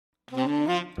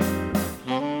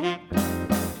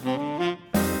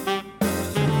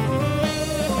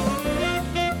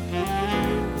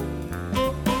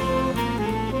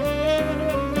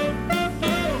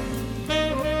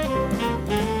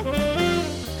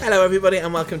Hello everybody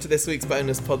and welcome to this week's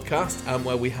bonus podcast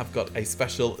where we have got a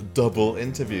special double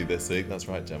interview this week. That's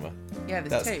right, Gemma. Yeah,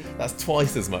 there's two. That's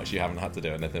twice as much you haven't had to do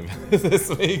anything for this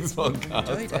week's podcast.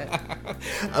 Enjoyed it.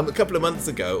 A couple of months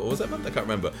ago, or was it a month? I can't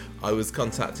remember. We were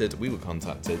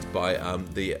contacted by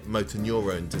the Motor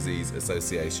Neurone Disease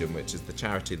Association, which is the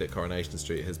charity that Coronation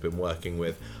Street has been working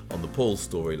with on the Paul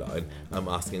storyline,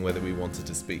 asking whether we wanted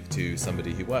to speak to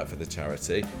somebody who worked for the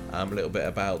charity, a little bit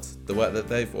about the work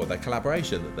that or their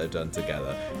collaboration that they've done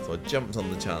together. So I jumped on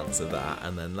the chance of that,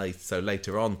 and then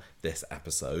later on this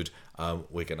episode,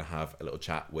 we're going to have a little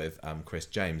chat with Chris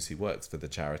James, who works for the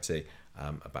charity,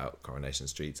 about Coronation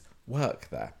Street's work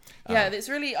there. I think it's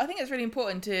really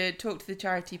important to talk to the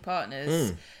charity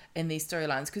partners in these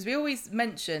storylines, because we always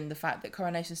mention the fact that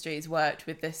Coronation Street has worked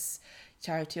with this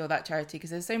charity or that charity,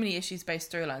 because there's so many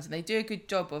issues-based storylines, and they do a good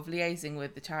job of liaising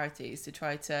with the charities to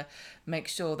try to make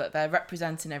sure that they're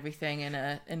representing everything in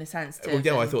a sensitive.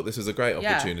 I thought this was a great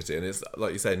opportunity, and it's,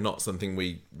 like you say, not something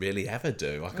we really ever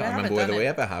do. I can't remember whether we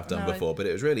ever have done before, but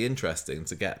it was really interesting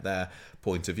to get their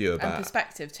point of view about, and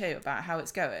perspective too, about how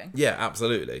it's going. Yeah,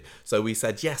 absolutely. So we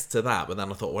said yes to that, but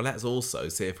then I thought, well, let's also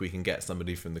see if we can get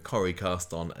somebody from the Corrie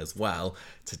cast on as well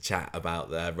to chat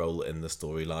about their role in the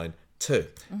storyline too.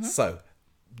 Mm-hmm. So,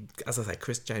 as I say,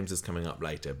 Chris James is coming up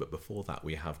later, but before that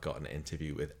we have got an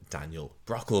interview with Daniel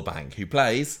Brocklebank, who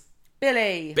plays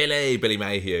Billy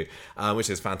Mayhew, which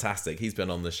is fantastic. He's been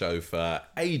on the show for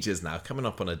ages now, coming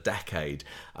up on a decade,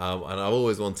 and I've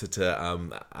always wanted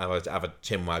to have a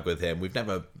chinwag with him. We've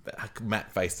never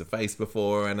met face to face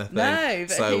before or anything. No, but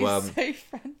he's so friendly.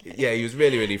 Yeah, he was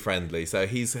really, really friendly. So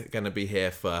he's going to be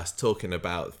here first, talking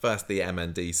about first the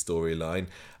MND storyline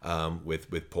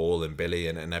with Paul and Billy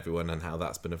and everyone, and how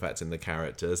that's been affecting the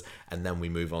characters, and then we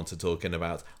move on to talking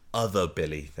about other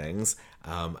Billy things,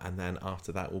 and then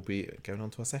after that we'll be going on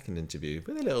to our second interview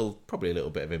with probably a little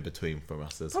bit of in between from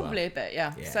us as well. Probably a bit,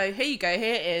 yeah. So here you go.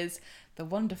 Here is the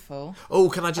wonderful. Oh,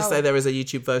 can I just say there is a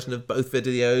YouTube version of both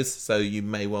videos, so you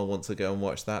may well want to go and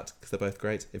watch that, because they're both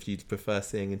great if you prefer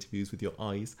seeing interviews with your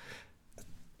eyes.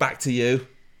 Back to you.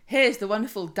 Here's the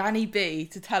wonderful Danny B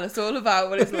to tell us all about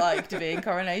what it's like to be in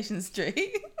Coronation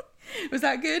Street. Was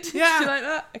that good? Yeah. Did you like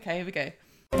that? Okay, here we go.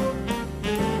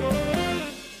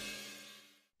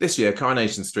 This year,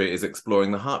 Coronation Street is exploring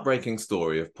the heartbreaking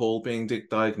story of Paul being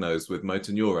diagnosed with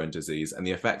motor neurone disease and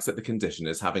the effects that the condition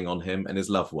is having on him and his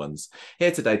loved ones.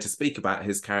 Here today to speak about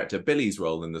his character Billy's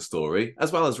role in the story,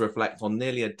 as well as reflect on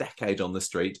nearly a decade on the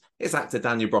street, is actor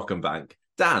Daniel Brocklebank.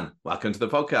 Dan, welcome to the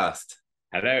podcast.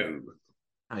 Hello.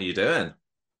 How are you doing?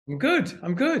 I'm good.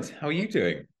 How are you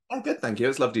doing? Oh, good, thank you.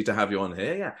 It's lovely to have you on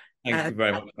here, yeah. Thank you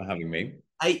very much for having me.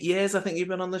 8 years, I think you've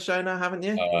been on the show now, haven't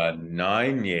you?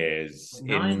 9 years.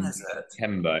 Nine, in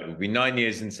September. It will be 9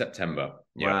 years in September.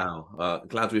 Yeah. Wow.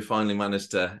 Glad we finally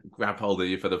managed to grab hold of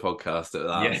you for the podcast at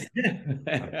last.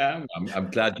 Yeah. I'm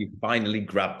glad you finally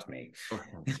grabbed me.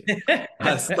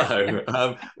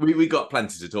 We got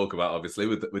plenty to talk about, obviously,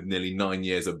 with nearly 9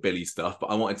 years of Billy stuff, but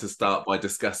I wanted to start by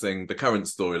discussing the current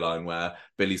storyline where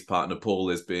Billy's partner Paul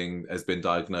has been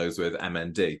diagnosed with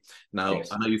MND. Now, yes.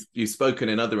 I know you've spoken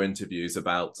in other interviews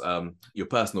about your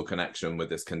personal connection with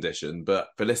this condition, but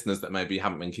for listeners that maybe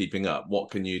haven't been keeping up,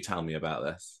 what can you tell me about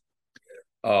this?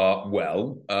 Nearly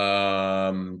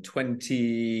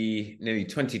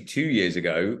 22 years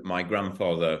ago, my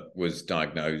grandfather was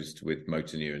diagnosed with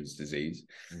motor neurone disease.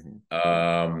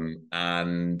 Mm-hmm.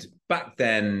 And back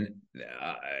then,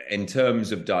 in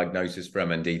terms of diagnosis for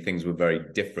MND, things were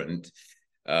very different.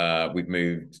 We've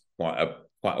moved quite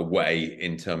a way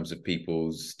in terms of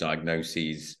people's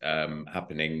diagnoses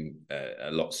happening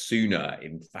a lot sooner.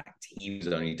 In fact, he was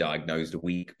only diagnosed a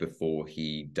week before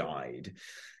he died.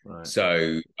 Right.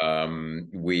 So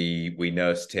we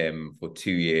nursed him for 2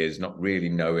 years, not really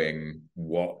knowing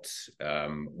what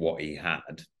he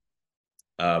had.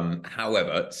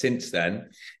 However, since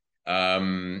then,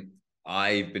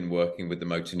 I've been working with the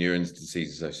Motor Neurone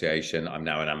Disease Association. I'm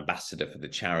now an ambassador for the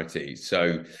charity.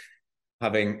 So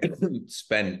having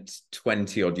spent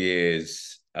 20 odd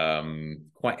years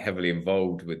quite heavily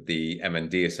involved with the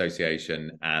MND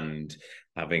Association, and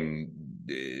having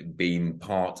been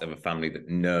part of a family that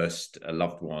nursed a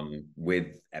loved one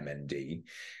with MND,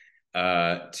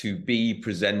 to be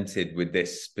presented with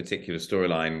this particular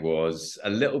storyline was a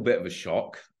little bit of a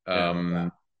shock.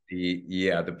 The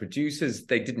producers,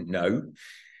 they didn't know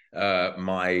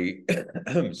my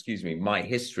my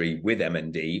history with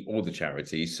MND or the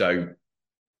charity. So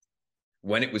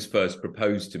when it was first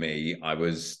proposed to me, I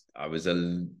was a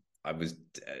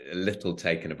little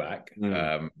taken aback,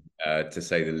 to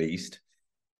say the least.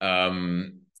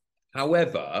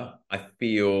 However, I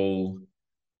feel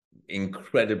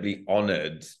incredibly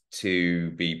honoured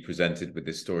to be presented with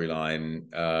this storyline.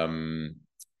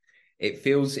 It's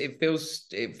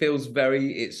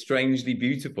strangely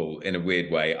beautiful in a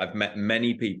weird way. I've met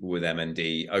many people with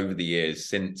MND over the years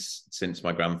since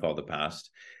my grandfather passed.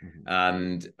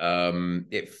 And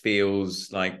it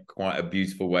feels like quite a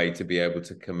beautiful way to be able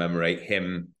to commemorate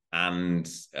him and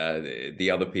the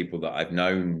other people that I've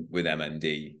known with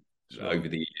MND over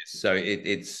the years. So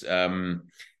I'm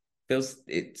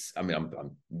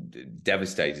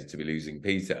devastated to be losing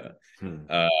Peter,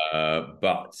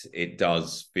 but it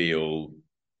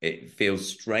feels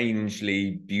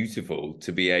strangely beautiful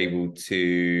to be able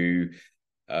to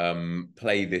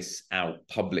play this out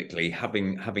publicly,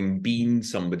 having been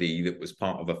somebody that was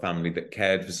part of a family that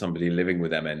cared for somebody living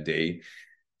with MND,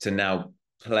 to now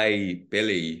play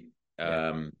Billy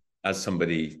as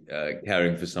somebody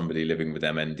caring for somebody living with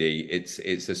MND.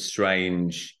 It's a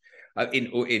strange. I've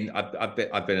been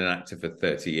an actor for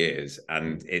 30 years,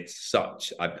 and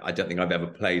I don't think I've ever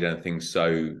played anything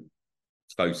so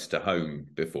close to home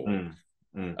before.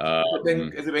 Has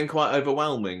it been quite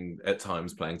overwhelming at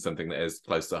times playing something that is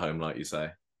close to home, like you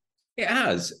say? It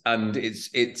has, and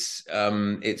it's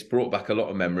brought back a lot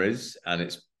of memories, and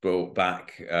it's brought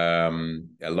back a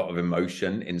lot of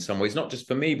emotion in some ways, not just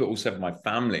for me, but also for my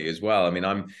family as well. I mean,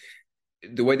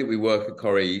 the way that we work at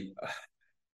Corrie,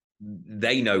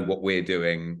 they know what we're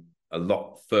doing a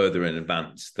lot further in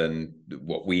advance than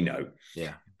what we know.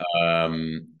 Yeah.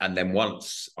 And then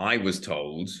once I was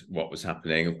told what was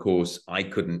happening, of course, I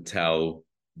couldn't tell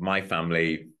my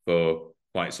family for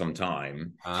quite some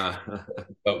time.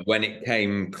 But when it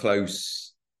came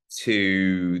close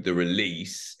to the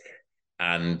release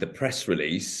and the press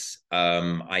release,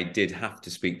 I did have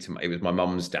to speak to it was my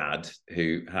mum's dad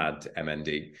who had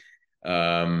MND.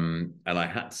 And I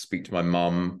had to speak to my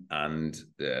mum and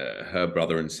her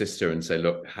brother and sister and say,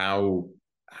 look, how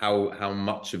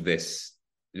much of this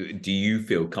do you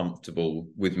feel comfortable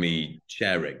with me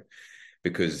sharing?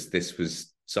 Because this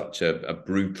was such a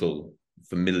brutal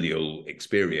familial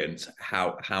experience.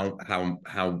 How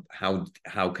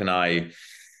can I,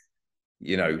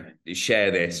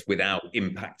 share this without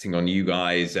impacting on you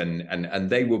guys? And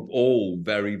they were all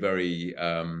very, very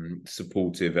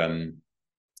supportive and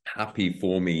happy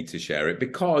for me to share it,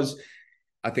 because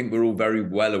I think we're all very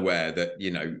well aware that,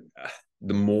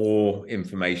 the more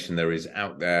information there is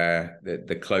out there,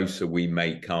 the closer we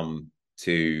may come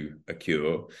to a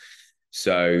cure.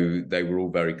 So they were all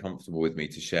very comfortable with me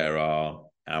to share our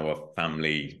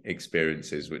family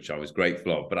experiences, which I was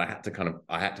grateful of. But I had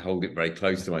to hold it very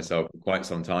close to myself for quite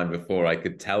some time before I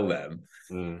could tell them.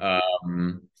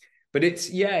 But it's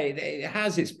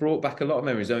brought back a lot of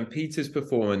memories. I mean, Peter's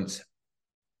performance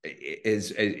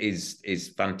is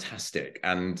fantastic,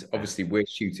 and obviously we're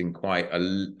shooting quite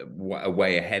a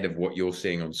way ahead of what you're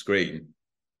seeing on screen.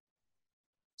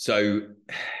 So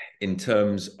in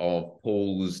terms of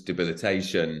Paul's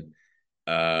debilitation,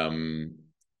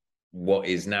 what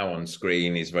is now on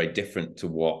screen is very different to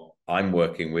what I'm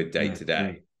working with day to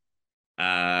day.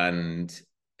 And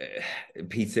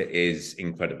Peter is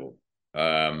incredible.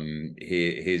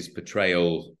 His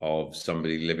portrayal of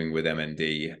somebody living with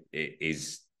MND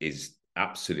is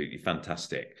absolutely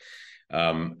fantastic.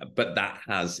 But that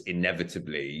has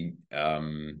inevitably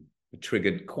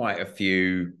triggered quite a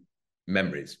few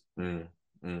memories.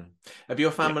 Have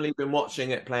your family been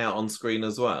watching it play out on screen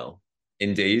as well?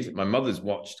 Indeed. My mother's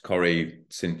watched Corrie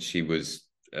since she was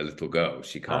a little girl.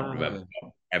 She can't remember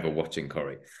ever watching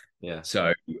Corrie. Yeah.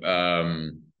 So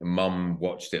Mum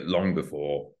watched it long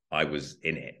before I was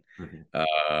in it.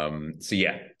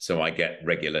 So I get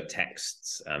regular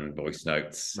texts and voice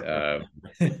notes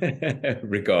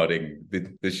regarding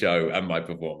the show and my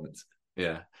performance.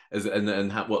 Yeah.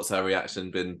 What's her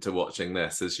reaction been to watching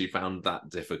this? Has she found that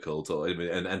difficult,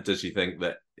 and does she think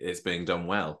that it's being done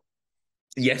well?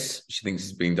 Yes, she thinks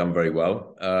it's being done very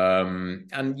well.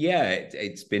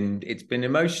 It's been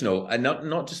emotional, and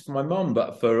not just for my mum,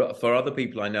 but for other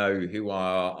people I know who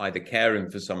are either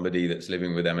caring for somebody that's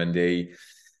living with MND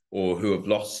or who have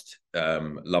lost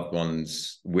loved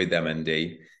ones with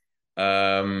MND.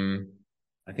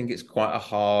 I think it's quite a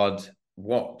hard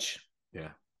watch.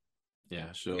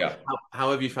 Yeah, sure. Yeah.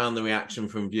 How have you found the reaction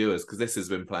from viewers? Because this has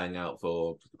been playing out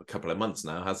for a couple of months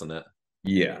now, hasn't it?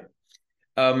 Yeah.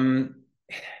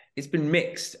 It's been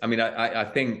mixed. I mean, I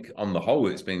think on the whole,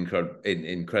 it's been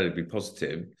incredibly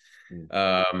positive.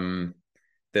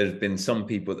 There's been some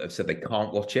people that have said they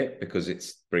can't watch it because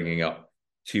it's bringing up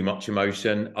too much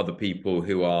emotion. Other people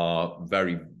who are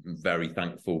very, very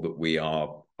thankful that we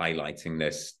are highlighting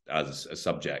this as a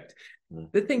subject.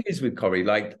 The thing is with Corrie,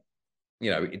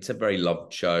 it's a very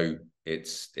loved show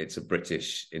It's a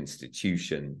British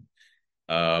institution.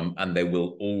 And there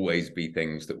will always be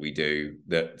things that we do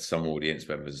that some audience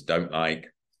members don't like.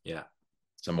 Yeah.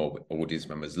 Some audience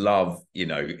members love.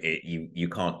 You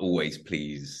can't always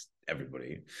please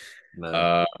everybody.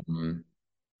 No.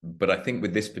 But I think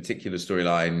with this particular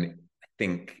storyline, I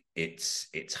think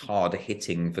it's hard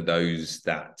hitting for those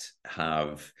that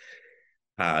have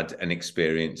had an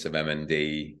experience of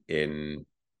MND in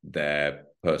their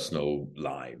personal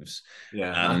lives.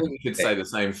 Yeah, and I think you could say the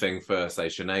same thing for, say,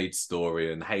 Sinead's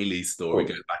story and Hayley's story,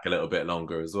 going back a little bit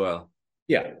longer as well.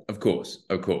 Yeah, of course.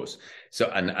 So,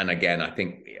 and again, I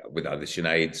think with either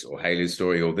Sinead's or Hayley's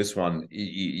story or this one,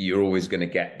 you're always going to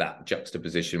get that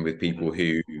juxtaposition with people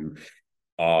who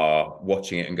are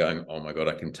watching it and going, "Oh my God,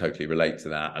 I can totally relate to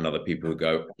that," and other people who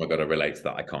go, "Oh my God, I relate to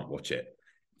that. I can't watch it."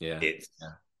 Yeah,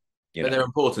 but they're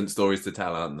important stories to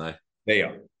tell, aren't they? They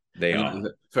are. They are.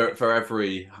 For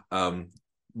every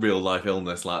real life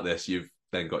illness like this, you've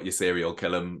then got your serial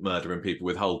killer murdering people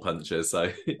with hole punches.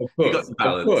 So you got the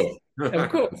balance. Of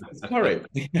course. Sorry.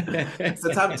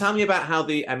 So tell me about how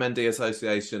the MND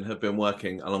Association have been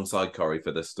working alongside Corrie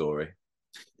for this story.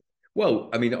 Well,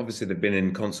 I mean, obviously they've been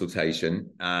in consultation,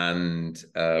 and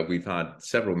we've had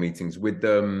several meetings with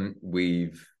them.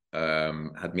 We've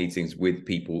had meetings with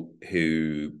people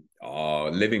who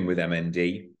are living with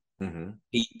MND. Mm-hmm.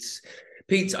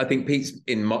 I think Pete's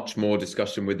in much more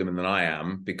discussion with them than I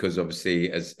am, because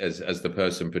obviously as the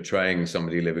person portraying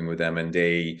somebody living with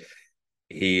MND,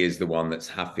 he is the one that's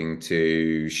having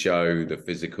to show the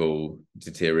physical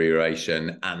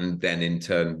deterioration and then in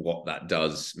turn what that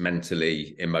does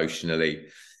mentally, emotionally.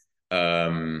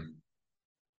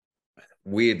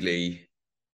 Weirdly,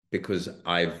 because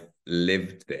I've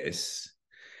lived this,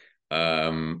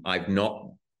 I've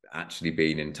not actually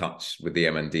been in touch with the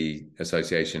MND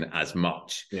Association as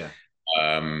much. Yeah.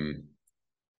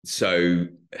 So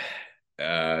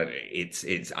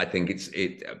I think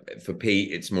for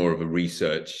Pete, it's more of a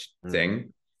research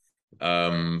thing.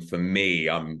 For me,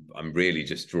 I'm really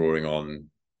just drawing on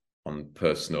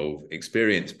personal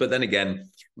experience. But then again,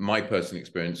 my personal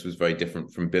experience was very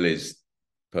different from Billy's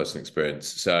personal experience.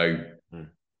 So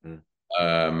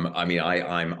I mean,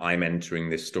 I'm entering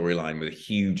this storyline with a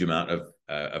huge amount of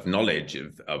knowledge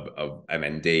of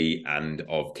MND and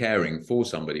of caring for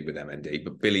somebody with MND,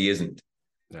 but Billy isn't.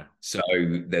 Yeah. So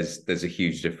there's a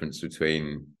huge difference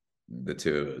between the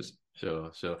two of us.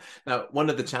 Sure. Now, one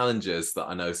of the challenges that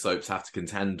I know soaps have to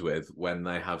contend with when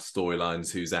they have storylines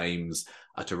whose aims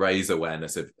are to raise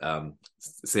awareness of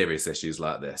serious issues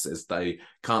like this is they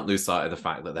can't lose sight of the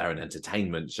fact that they're an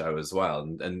entertainment show as well.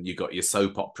 And you've got your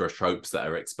soap opera tropes that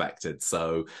are expected.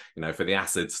 So, for the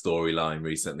Acid storyline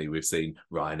recently, we've seen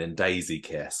Ryan and Daisy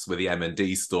kiss. With the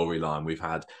M&D storyline, we've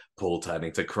had Paul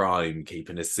turning to crime,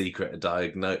 keeping his secret,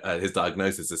 his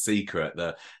diagnosis a secret.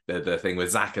 The thing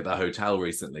with Zach at the hotel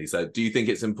recently. So do you think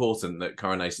it's important that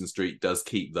Coronation Street does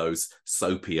keep those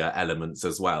soapier elements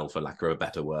as well, for lack of a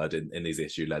better word, in these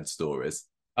issue-led stories?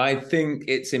 I think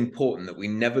it's important that we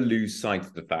never lose sight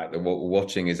of the fact that what we're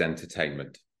watching is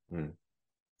entertainment.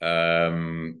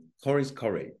 Corrie's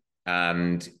Corrie.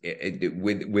 And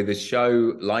with a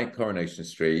show like Coronation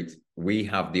Street, we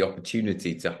have the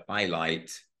opportunity to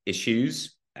highlight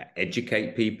issues,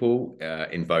 educate people,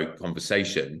 invoke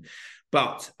conversation.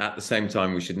 But at the same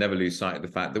time, we should never lose sight of the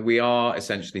fact that we are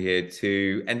essentially here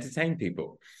to entertain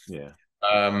people. Yeah.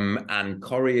 And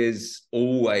Corrie has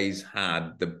always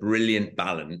had the brilliant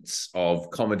balance of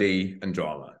comedy and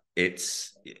drama.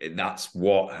 That's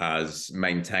what has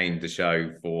maintained the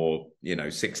show for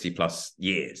 60 plus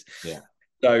years. Yeah.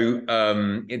 So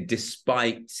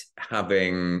despite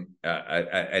having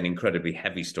an incredibly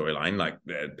heavy storyline like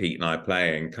Pete and I are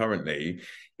playing currently,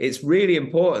 it's really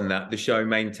important that the show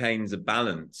maintains a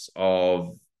balance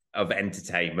of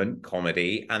entertainment,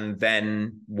 comedy, and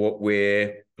then what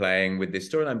we're playing with this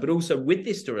storyline. But also with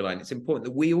this storyline, it's important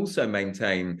that we also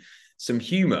maintain some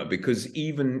humor, because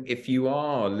even if you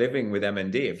are living with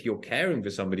MND, if you're caring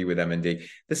for somebody with MND,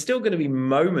 there's still going to be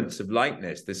moments of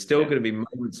lightness. There's still going to be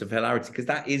moments of hilarity, because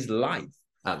that is life.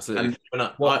 Absolutely. And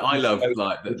I love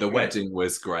like the wedding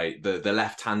was great. The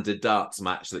left-handed darts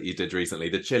match that you did recently,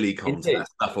 the chili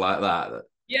contest, stuff like that.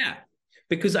 Yeah.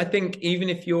 Because I think even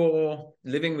if you're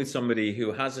living with somebody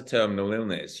who has a terminal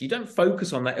illness, you don't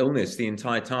focus on that illness the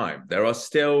entire time. There are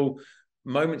still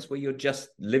moments where you're just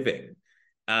living,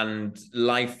 and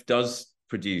life does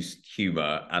produce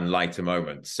humor and lighter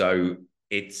moments. So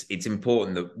it's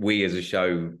important that we as a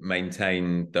show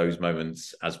maintain those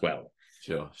moments as well.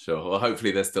 Sure. Well,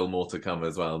 hopefully there's still more to come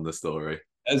as well in the story.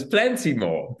 There's plenty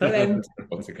more to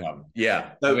come.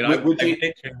 Yeah, I So, mean, would I you?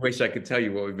 literally wish I could tell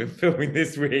you what we've been filming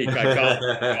this week. I can't.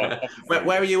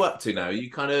 Where are you up to now? Are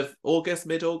you kind of August,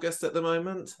 mid-August at the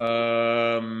moment?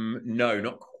 No,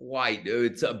 not quite.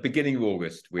 It's at beginning of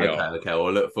August. We Okay, are. okay.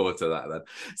 We'll look forward to that then.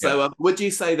 Yeah. So, would you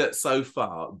say that so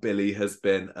far Billy has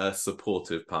been a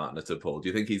supportive partner to Paul? Do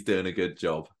you think he's doing a good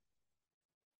job?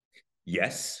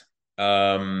 Yes.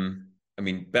 I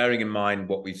mean, bearing in mind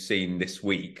what we've seen this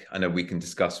week, I know we can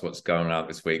discuss what's going out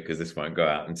this week because this won't go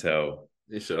out until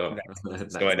You sure?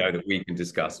 next. So I know that we can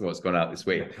discuss what's gone out this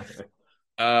week.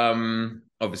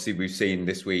 Obviously, we've seen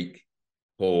this week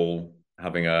Paul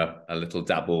having a little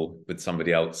dabble with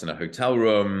somebody else in a hotel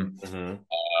room,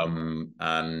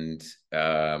 and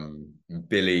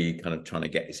Billy kind of trying to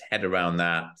get his head around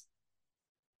that.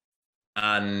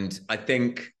 And I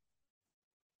think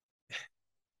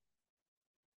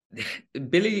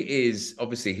Billy is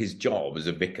obviously, his job as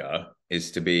a vicar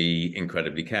is to be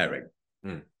incredibly caring.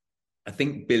 I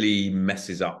think Billy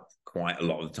messes up quite a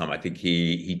lot of the time. I think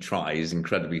he tries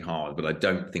incredibly hard, but I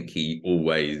don't think he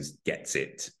always gets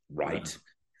it right.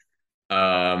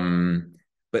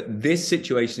 But this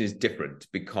situation is different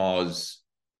because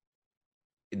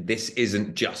this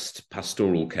isn't just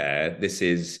pastoral care. This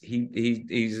is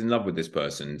he's in love with this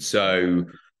person. So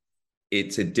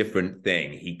it's a different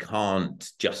thing. He can't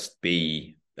just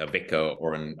be a vicar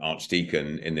or an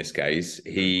archdeacon in this case.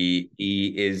 He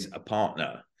is a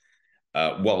partner,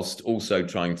 whilst also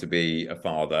trying to be a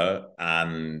father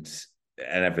and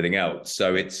everything else.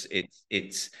 So it's a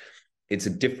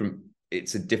different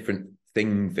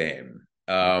thing for him.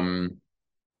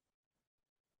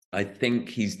 I think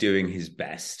he's doing his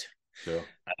best. Sure.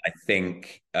 I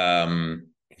think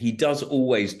he does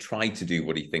always try to do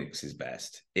what he thinks is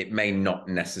best. It may not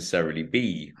necessarily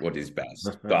be what is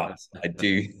best, but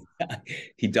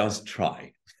he does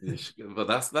try. But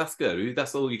that's good.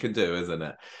 That's all you can do, isn't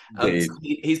it? So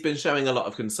he's been showing a lot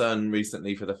of concern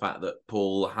recently for the fact that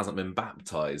Paul hasn't been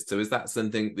baptized. So is that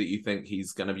something that you think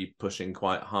he's going to be pushing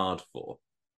quite hard for?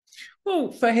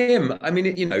 Well, for him, I mean,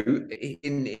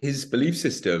 in his belief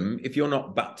system, if you're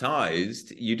not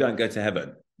baptized, you don't go to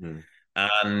heaven.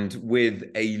 And with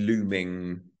a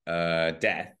looming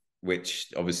death,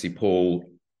 which obviously Paul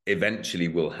eventually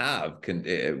will have,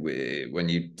 when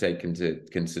you take into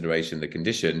consideration the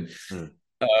condition,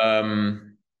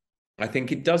 I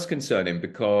think it does concern him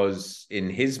because in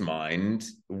his mind,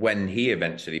 when he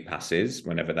eventually passes,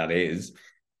 whenever that is,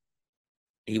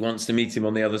 he wants to meet him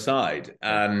on the other side.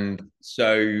 And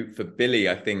so for Billy,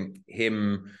 I think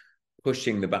him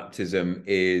pushing the baptism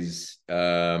is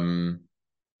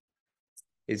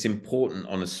it's important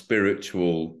on a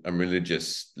spiritual and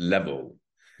religious level.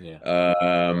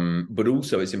 But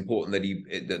also it's important that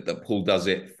that Paul does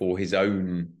it for his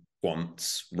own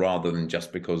wants rather than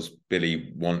just because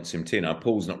Billy wants him to. Now,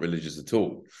 Paul's not religious at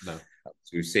all. No.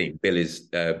 As we've seen, Billy's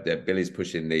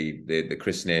pushing the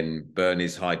christening,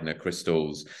 Bernie's hiding her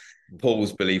crystals.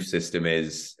 Paul's belief system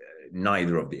is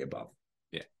neither of the above.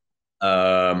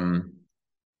 And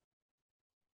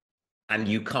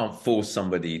you can't force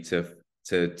somebody to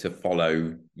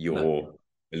follow your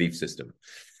belief system.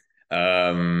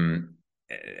 Hence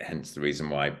the reason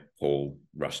why Paul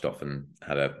rushed off and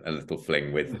had a little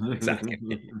fling with Zach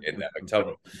in that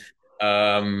hotel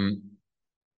room.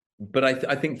 But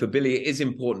I think for Billy it is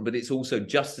important, but it's also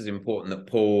just as important that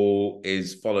Paul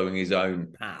is following his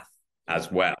own path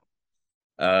as well.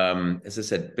 As I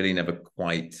said, Billy never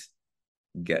quite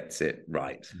gets it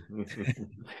right.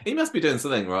 He must be doing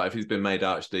something right if he's been made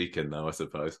archdeacon, though, I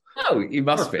suppose. Oh, he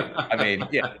must be. I mean,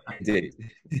 yeah, indeed.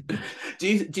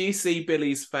 Do you see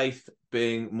Billy's faith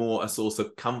being more a source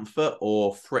of comfort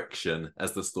or friction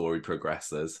as the story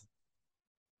progresses?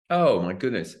 Oh my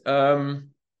goodness.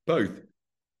 Both.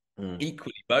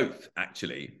 Equally both,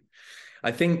 actually.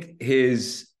 I think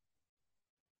his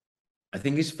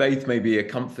faith may be a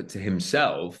comfort to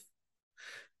himself,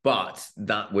 but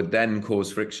that would then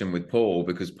cause friction with Paul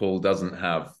because Paul doesn't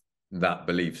have that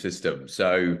belief system.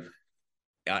 So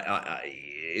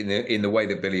in the way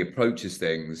that Billy approaches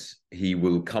things, he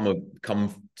will come to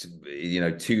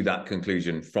that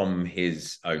conclusion from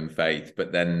his own faith,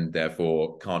 but then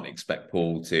therefore can't expect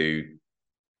Paul to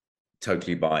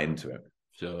totally buy into it.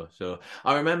 Sure.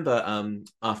 I remember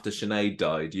after Sinead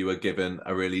died, you were given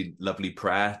a really lovely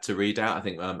prayer to read out. I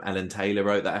think Ellen Taylor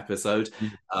wrote that episode.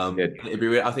 I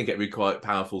think it'd be quite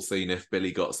powerful scene if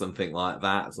Billy got something like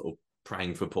that, sort of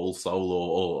praying for Paul's soul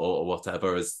or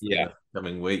whatever as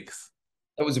coming weeks.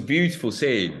 That was a beautiful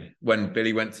scene when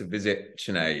Billy went to visit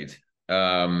Sinead.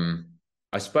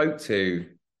 I spoke to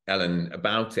Ellen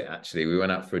about it, actually. We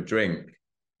went out for a drink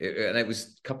and it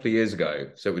was a couple of years ago.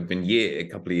 So it would have been a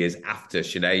couple of years after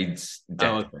Sinead's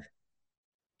death. Oh, okay.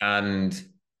 And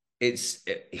it's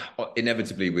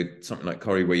inevitably with something like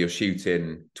Corrie, where you're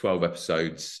shooting 12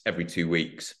 episodes every 2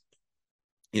 weeks.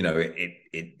 You know,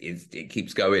 it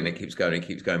keeps going, it keeps going, it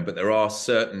keeps going. But there are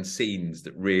certain scenes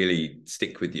that really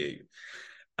stick with you.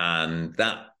 And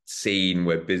that scene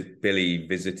where Billy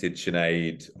visited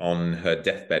Sinead on her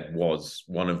deathbed was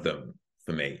one of them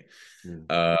for me.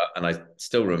 And I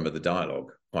still remember the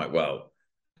dialogue quite well.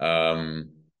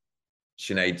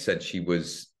 Sinead said she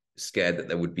was scared that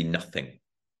there would be nothing.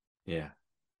 Yeah.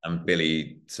 And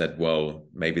Billy said, well,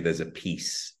 maybe there's a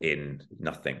peace in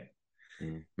nothing.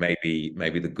 Maybe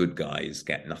the good guys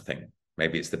get nothing.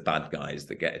 Maybe it's the bad guys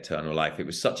that get eternal life. It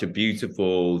was such a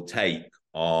beautiful take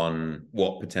on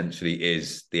what potentially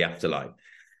is the afterlife.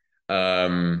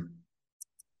 I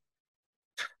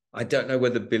don't know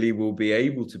whether Billy will be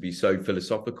able to be so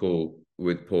philosophical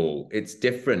with Paul. It's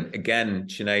different. Again,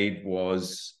 Sinead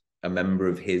was a member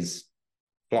of his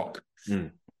flock,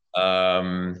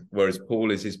 whereas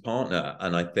Paul is his partner.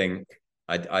 And I think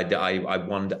I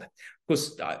wonder. Of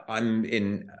course, I'm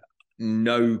in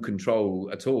no control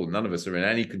at all. None of us are in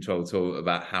any control at all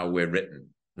about how we're written,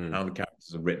 how the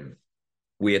characters are written.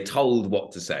 We are told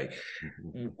what to say.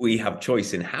 We have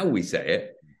choice in how we say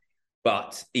it.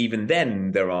 But even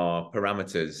then, there are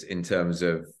parameters in terms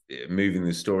of moving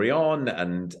the story on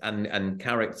and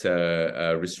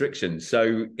character restrictions.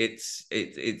 So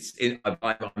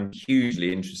I'm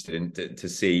hugely interested in to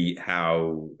see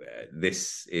how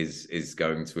this is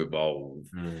going to evolve.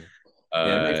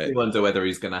 Yeah, it makes me wonder whether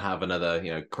he's going to have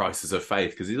another, crisis of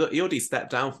faith, because he already stepped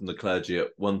down from the clergy at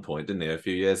one point, didn't he? A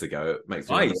few years ago. It makes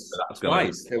me wonder whether that's going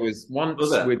twice. There was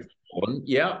once with Sean.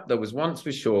 Yeah, there was once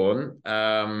with Sean.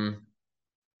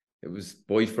 It was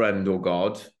boyfriend or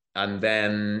God, and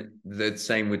then the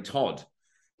same with Todd,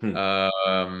 where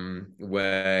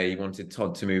he wanted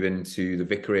Todd to move into the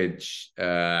vicarage,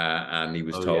 and he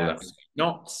was told absolutely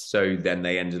not. So then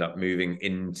they ended up moving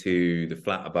into the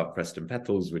flat above Preston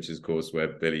Petals, which is, of course, where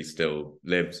Billy still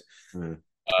lives.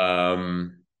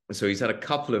 So he's had a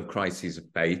couple of crises of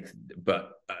faith,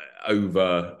 but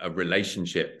over a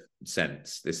relationship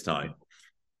sense this time,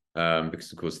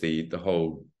 because, of course, the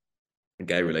whole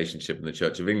gay relationship in the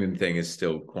Church of England thing is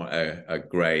still quite a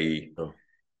grey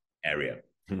area.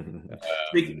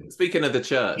 Speaking of the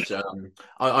church,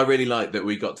 I really like that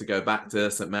we got to go back to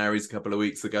St Mary's a couple of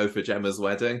weeks ago for Gemma's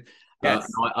wedding. Yes.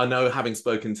 I know, having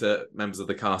spoken to members of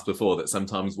the cast before, that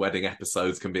sometimes wedding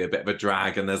episodes can be a bit of a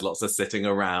drag and there's lots of sitting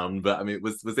around. But I mean,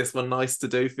 was this one nice to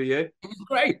do for you? It was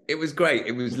great. It was great.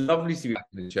 It was lovely to be back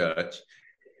in the church.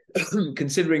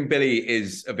 Considering Billy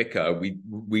is a vicar,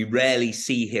 we rarely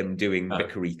see him doing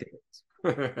vicary things.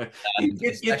 You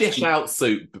dish out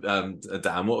soup, Dan.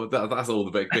 That's all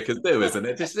the big vicars do, isn't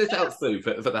it? Just dish out soup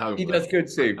for the home. He does good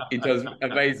soup. He does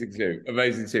amazing soup.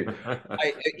 Amazing soup.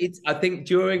 I think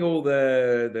during all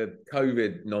the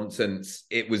COVID nonsense,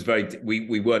 it was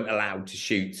we weren't allowed to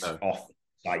shoot off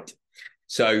site.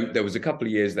 So there was a couple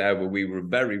of years there where we were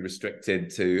very restricted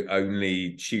to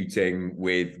only shooting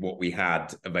with what we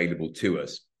had available to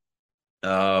us.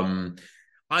 I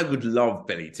would love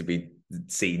Billy to be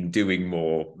seen doing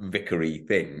more vicary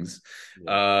things.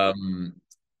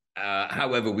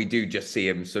 However, we do just see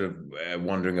him sort of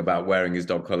wandering about wearing his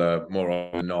dog collar more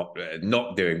or not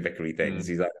doing vicary things.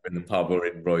 He's either in the pub or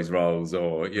in Roy's Rolls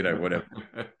or, whatever.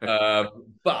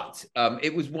 But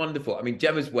it was wonderful. I mean,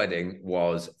 Gemma's wedding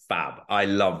was fab. I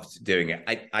loved doing it.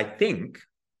 I think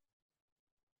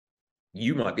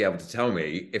you might be able to tell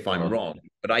me if I'm wrong,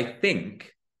 but I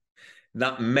think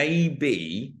that may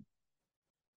be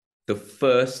the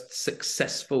first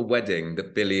successful wedding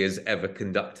that Billy has ever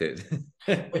conducted.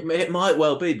 It might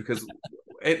well be, because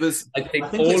it was. I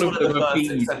think all of them have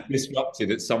been disrupted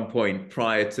at some point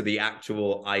prior to the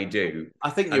actual I do.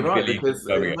 I think you're right, because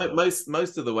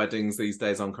most of the weddings these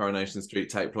days on Coronation Street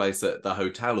take place at the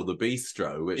hotel or the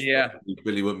bistro, which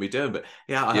Billy wouldn't be doing. But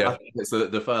I think it's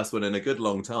the first one in a good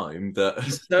long time. That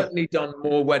he's certainly done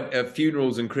more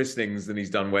funerals and christenings than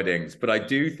he's done weddings. But I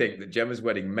do think that Gemma's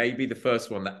wedding may be the first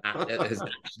one that has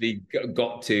actually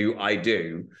got to I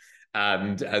do,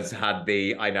 and has had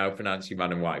the I now pronounce you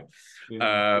man and wife.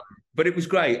 But it was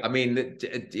great. I mean,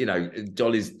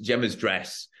 Gemma's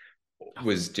dress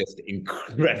was just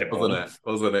incredible,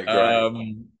 wasn't it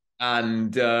great?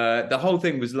 And the whole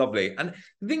thing was lovely. And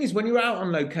the thing is, when you're out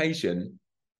on location,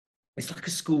 it's like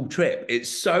a school trip. It's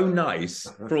so nice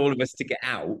for all of us to get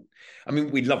out. I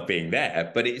mean, we love being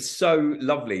there, but it's so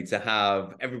lovely to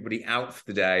have everybody out for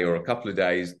the day or a couple of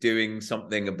days doing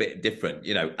something a bit different,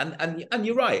 you know. And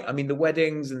you're right. I mean, the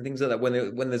weddings and things like that,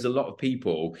 when there's a lot of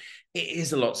people, it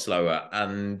is a lot slower,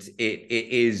 and it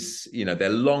is, you know, they're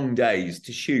long days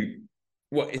to shoot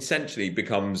what essentially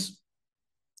becomes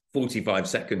 45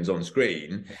 seconds on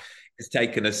screen. It's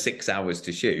taken us 6 hours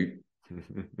to shoot.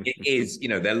 It is, you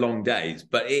know, they're long days,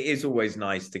 but it is always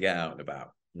nice to get out and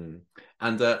about.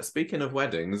 And speaking of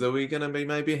weddings, are we going to be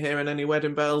maybe hearing any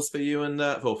wedding bells for you and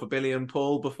for Billy and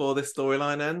Paul before this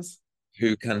storyline ends?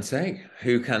 Who can say?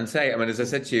 Who can say? I mean, as I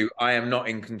said to you, I am not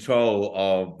in control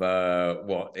of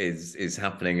what is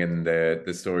happening in the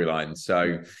storyline.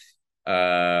 So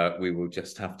we will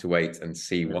just have to wait and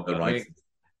see what the right.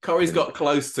 Corrie's got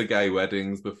close to gay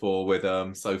weddings before with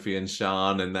Sophie and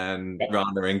Sean, and then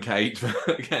Rana and Kate.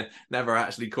 But again, never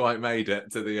actually quite made it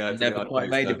to the. Never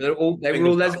quite made it. But they were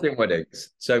all lesbian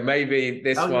weddings, so maybe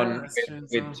this one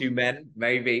with two men,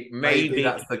 maybe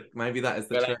that is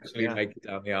the will trick. Actually make it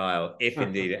down the aisle, if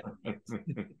indeed it.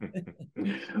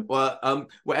 Well,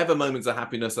 whatever moments of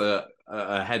happiness are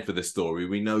ahead for this story,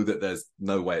 we know that there's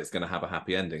no way it's going to have a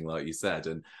happy ending, like you said,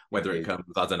 and whether it comes,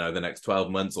 I don't know, the next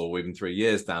 12 months or even 3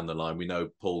 years down the line, we know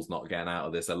Paul's not getting out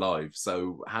of this alive.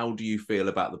 So how do you feel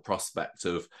about the prospect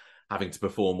of having to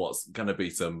perform what's going to be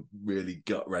some really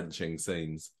gut-wrenching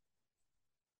scenes?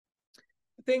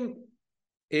 I think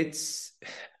it's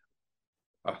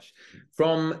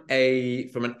from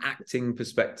an acting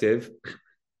perspective,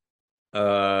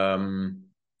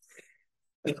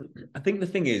 I think the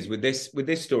thing is with this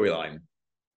storyline,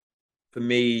 for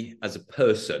me as a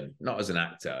person, not as an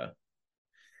actor,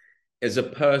 as a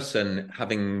person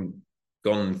having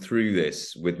gone through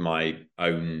this with my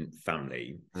own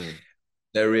family,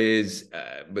 there is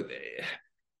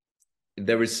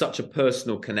such a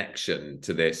personal connection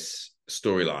to this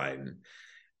storyline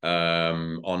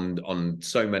on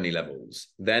so many levels.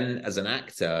 Then as an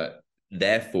actor,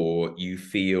 therefore, you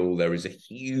feel there is a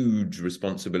huge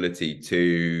responsibility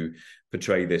to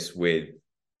portray this with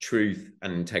truth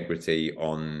and integrity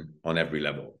on every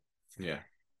level. Yeah.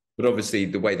 But obviously,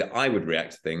 the way that I would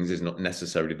react to things is not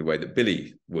necessarily the way that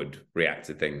Billy would react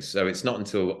to things. So it's not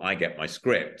until I get my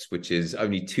script, which is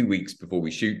only 2 weeks before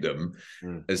we shoot them,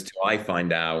 as to I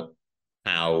find out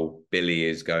how Billy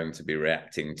is going to be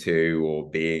reacting to or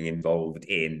being involved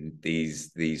in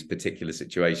these particular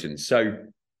situations. So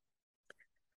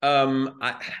I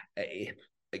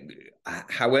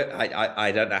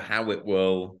don't know how it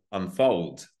will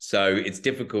unfold. So it's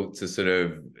difficult to sort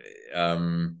of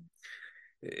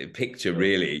picture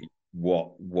really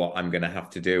what I'm going to have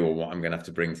to do or what I'm going to have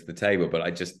to bring to the table. But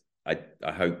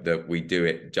I hope that we do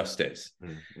it justice.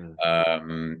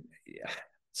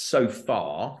 So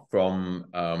far from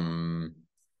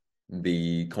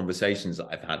the conversations that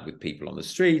I've had with people on the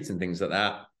street and things like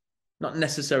that, not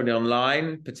necessarily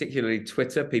online, particularly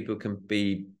Twitter, people can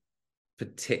be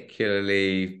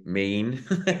particularly mean.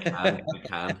 They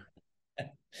can.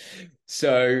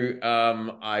 So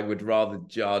I would rather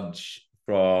judge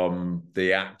from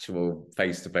the actual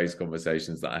face-to-face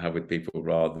conversations that I have with people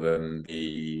rather than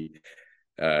the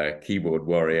keyboard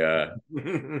warrior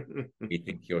 "you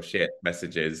think you're shit"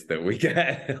 messages that we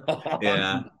get.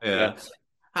 Yeah.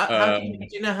 Do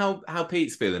you know how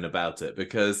Pete's feeling about it?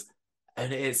 Because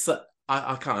it's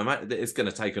I can't imagine it's going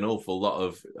to take an awful lot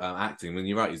of acting. When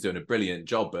you're right, he's doing a brilliant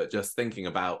job, but just thinking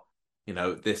about, you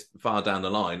know, this far down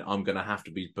the line, I'm going to have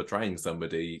to be portraying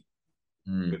somebody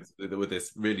with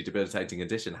this really debilitating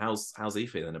addition. How's he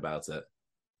feeling about it?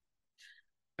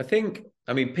 I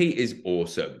mean, Pete is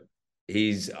awesome.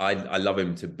 I love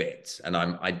him to bits, and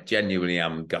I genuinely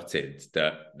am gutted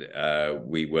that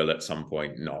we will at some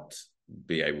point not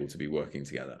be able to be working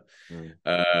together.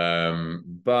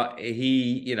 But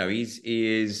he's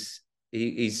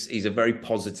a very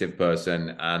positive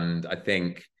person, and I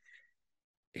think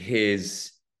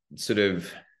his sort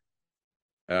of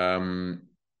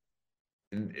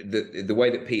the way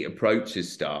that Pete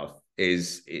approaches stuff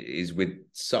is with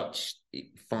such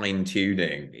fine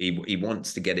tuning. He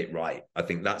wants to get it right. I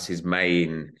think that's his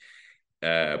main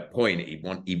point.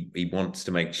 He wants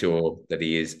to make sure that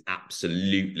he is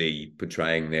absolutely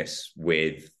portraying this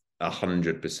with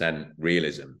 100%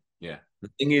 realism. Yeah. The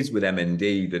thing is with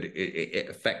MND that it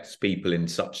affects people in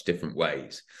such different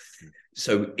ways.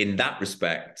 So in that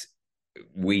respect,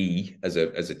 we as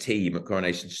a team at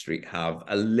Coronation Street have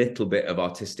a little bit of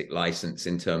artistic license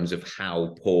in terms of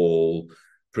how Paul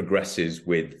progresses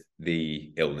with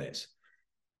the illness.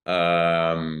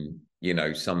 So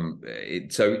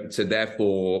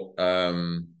therefore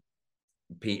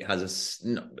Pete has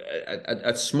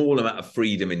a small amount of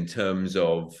freedom in terms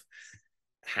of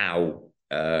how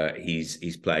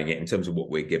he's playing it, in terms of what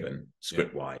we're given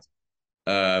script wise.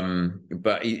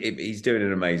 But he's doing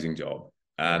an amazing job,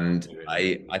 and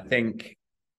I think,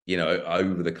 you know,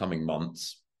 over the coming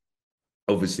months,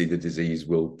 obviously the disease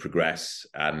will progress,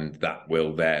 and that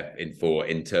will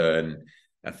in turn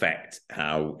affect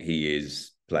how he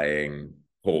is playing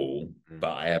Paul.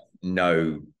 But I have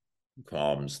no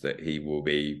qualms that he will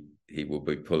be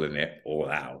pulling it all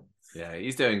out. Yeah,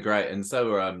 he's doing great, and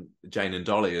so are Jane and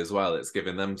Dolly as well. It's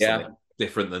giving them something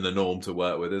different than the norm to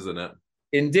work with, isn't it?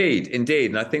 Indeed.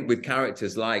 And I think with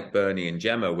characters like Bernie and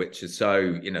Gemma, which are so,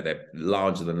 you know, they're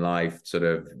larger than life, sort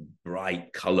of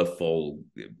bright, colourful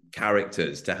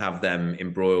characters, to have them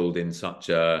embroiled in such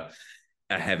a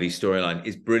heavy storyline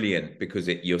is brilliant, because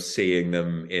you're seeing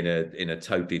them in a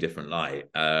totally different light.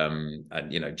 And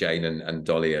you know, Jane and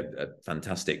Dolly are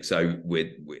fantastic. So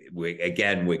we're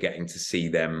getting to see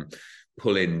them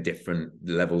pull in different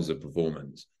levels of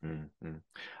performance. Mm-hmm.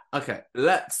 Okay,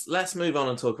 let's move on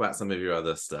and talk about some of your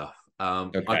other stuff.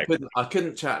 Okay. I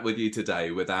couldn't chat with you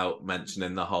today without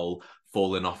mentioning the whole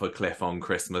falling off a cliff on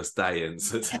Christmas Day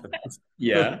incident.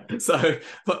 Yeah. So,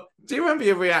 but do you remember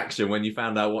your reaction when you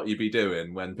found out what you'd be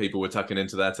doing when people were tucking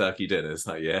into their turkey dinners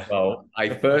that year? Well, I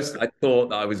thought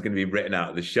that I was going to be written out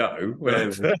of the show when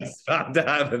I first found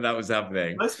out that was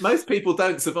happening. Most people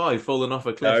don't survive falling off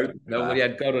a cliff. No, nobody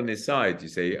had God on his side, you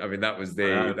see. I mean, that was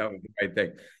the main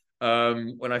thing.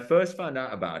 When I first found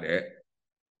out about it,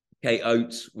 Kate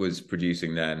Oates was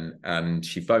producing then, and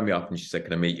she phoned me up and she said,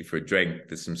 "Can I meet you for a drink?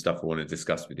 There's some stuff I want to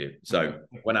discuss with you." So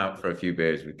went out for a few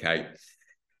beers with Kate,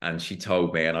 and she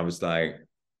told me, and I was like,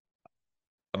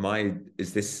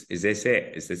 is this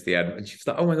it? Is this the end? And she was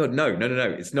like, "Oh my God, no,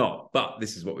 it's not. But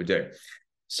this is what we're doing."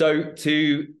 So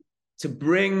to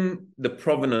bring the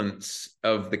provenance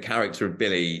of the character of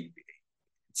Billy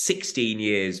 16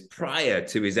 years prior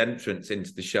to his entrance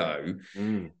into the show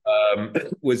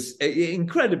was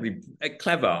incredibly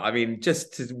clever. I mean,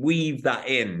 just to weave that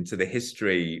into the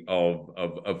history of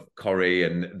Corrie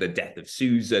and the death of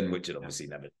Susan, which had obviously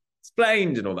never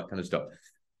explained, and all that kind of stuff.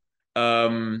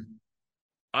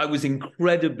 I was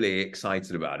incredibly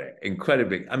excited about it.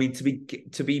 Incredibly. I mean,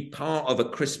 to be part of a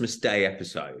Christmas Day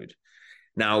episode.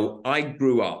 Now, I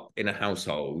grew up in a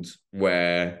household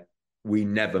where we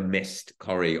never missed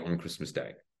Corrie on Christmas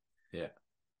Day. Yeah.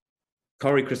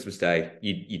 Corrie Christmas Day,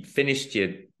 you'd finished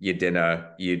your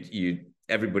dinner,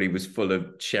 everybody was full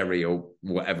of sherry or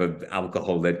whatever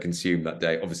alcohol they'd consumed that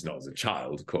day. Obviously not as a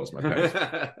child, of course, my parents.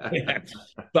 Yeah.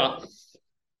 But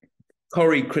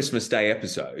Corrie Christmas Day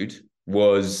episode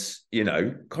was, you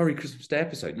know, Corrie Christmas Day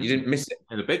episode. You didn't miss it.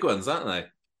 And the big ones, aren't they?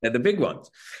 They're the big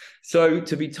ones. So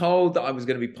to be told that I was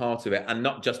going to be part of it, and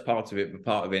not just part of it, but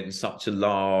part of it in such a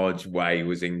large way,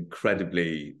 was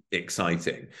incredibly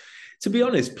exciting. To be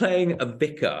honest, playing a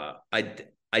vicar,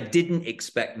 I didn't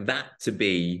expect that to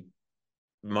be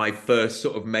my first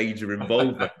sort of major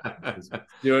involvement.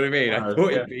 You know what I mean? I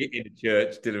thought it'd be in a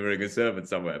church delivering a sermon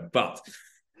somewhere. But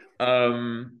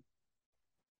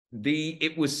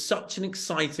it was such an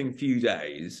exciting few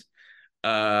days.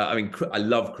 I mean, I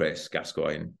love Chris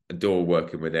Gascoigne, adore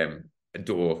working with him,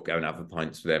 adore going out for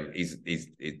pints with him. He's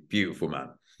a beautiful man.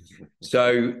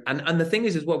 So, and the thing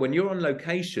is as well, when you're on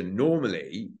location,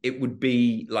 normally it would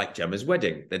be like Gemma's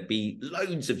wedding. There'd be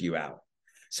loads of you out.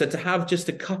 So to have just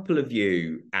a couple of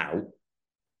you out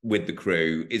with the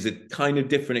crew is a kind of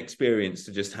different experience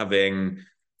to just having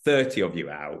 30 of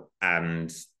you out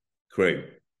and crew.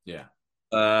 Yeah.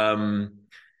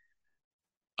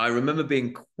 I remember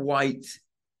being quite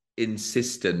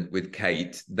insistent with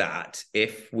Kate that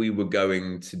if we were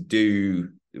going to do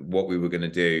what we were going to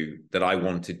do, that I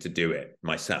wanted to do it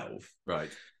myself.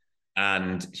 Right.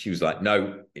 And she was like,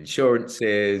 "No,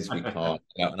 insurances, we can't."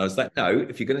 And I was like, "No,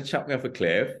 if you're going to chuck me off a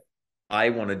cliff, I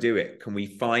want to do it. Can we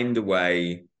find a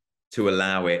way to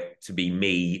allow it to be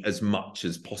me as much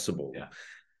as possible?" Yeah.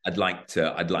 I'd like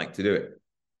to do it.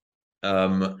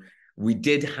 We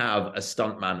did have a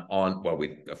stuntman on, well,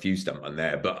 with a few stuntmen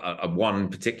there, but one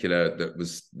particular that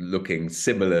was looking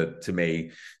similar to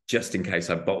me, just in case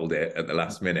I bottled it at the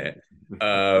last minute.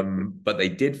 But they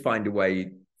did find a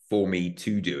way for me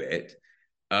to do it.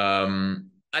 And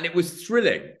it was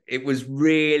thrilling. It was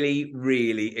really,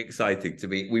 really exciting to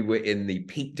be. We were in the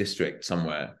Peak District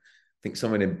somewhere. I think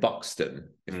somewhere in Buxton,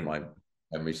 if my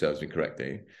memory serves me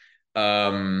correctly.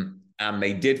 And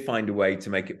they did find a way to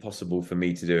make it possible for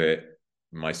me to do it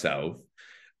myself.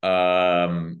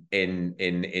 In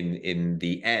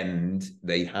the end,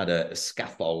 they had a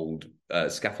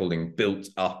scaffolding built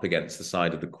up against the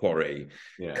side of the quarry,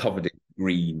 covered in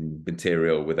green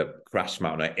material with a crash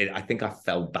mat on it. I think I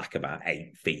fell back about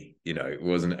 8 feet. You know, it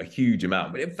wasn't a huge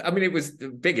amount, but it was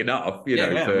big enough, you know,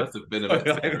 it must have been a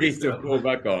bit scary to fall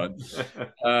back on.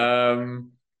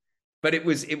 But it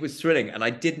was thrilling. And I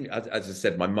didn't, as I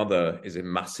said, my mother is a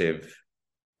massive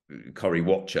Corrie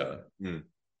watcher. Of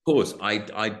course,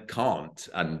 I can't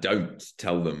and don't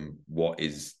tell them what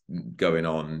is going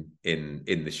on in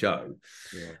the show.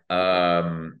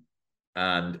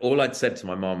 And all I'd said to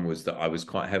my mom was that I was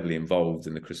quite heavily involved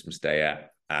in the Christmas Day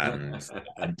app and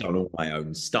I'd done all my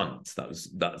own stunts.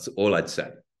 That's all I'd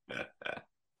said.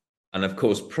 And of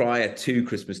course, prior to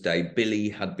Christmas Day, Billy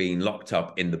had been locked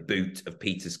up in the boot of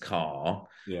Peter's car,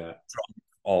 drunk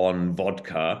on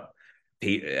vodka.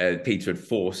 Peter had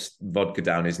forced vodka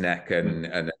down his neck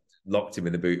and locked him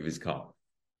in the boot of his car.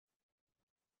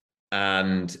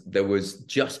 And there was,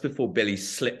 just before Billy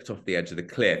slipped off the edge of the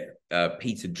cliff,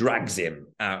 Peter drags him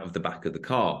out of the back of the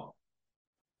car.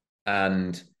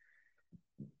 And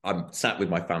I'm sat with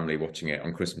my family watching it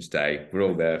on Christmas Day. We're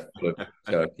all there full of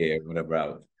turkey and whatever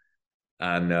else.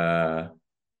 And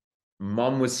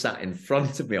Mum was sat in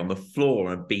front of me on the floor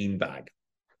on a beanbag.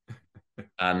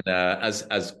 And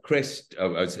as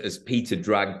Peter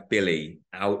dragged Billy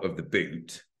out of the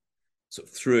boot, sort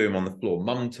of threw him on the floor,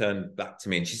 Mum turned back to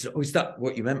me and she said, "Oh, is that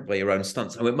what you meant by your own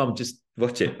stunts?" I went, "Mum, just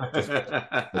watch it."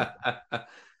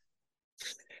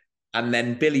 And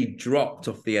then Billy dropped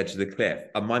off the edge of the cliff,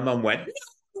 and my mum went,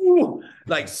 "No!"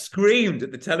 like screamed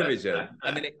at the television,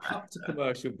 and then it cut to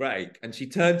commercial break, and she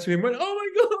turned to him and went, "Oh my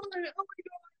god,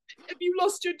 have you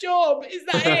lost your job? Is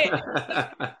that it?"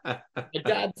 My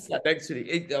dad sat next to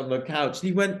me on the couch and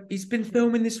he went, "He's been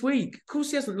filming this week. Of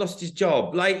course he hasn't lost his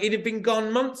job. Like, he'd have been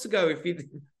gone months ago if he..."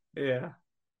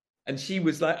 And she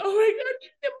was like, "Oh my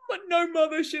god, no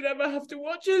mother should ever have to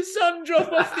watch her son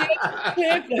drop off the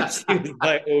edge of the cliff." She was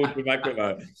like all dramatic.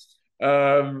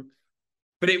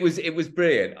 But it was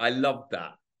brilliant. I loved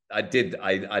that.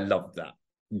 I loved that.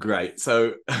 Great.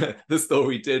 So the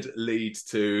story did lead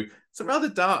to some rather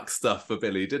dark stuff for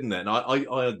Billy, didn't it? And I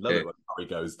love it when Corrie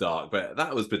goes dark, but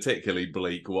that was particularly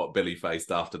bleak what Billy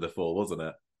faced after the fall, wasn't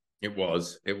it? It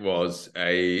was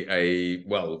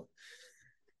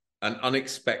an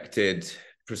unexpected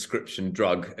prescription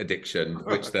drug addiction,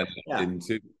 which then led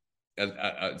into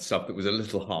stuff that was a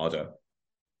little harder.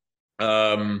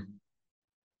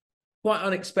 Quite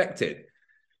unexpected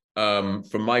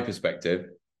from my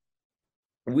perspective.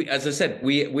 As I said,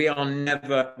 we're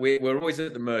always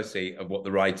at the mercy of what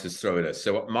the writers throw at us.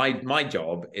 So my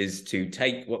job is to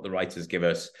take what the writers give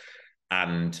us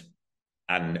and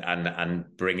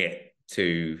bring it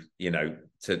to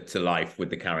life with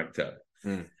the character.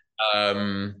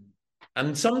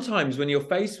 And sometimes when you're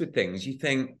faced with things, you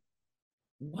think,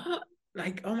 what?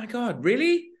 Like, oh my God,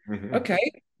 really? Okay.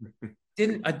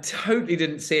 I totally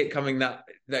didn't see it coming that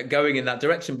going in that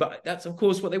direction, but that's of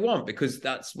course what they want, because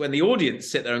that's when the audience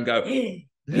sit there and go,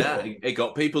 yeah, it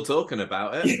got people talking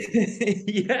about it.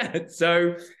 Yeah,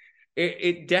 so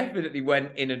it definitely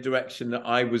went in a direction that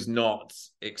I was not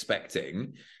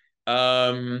expecting.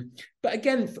 But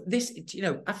again, this,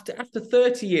 after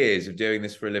 30 years of doing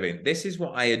this for a living, this is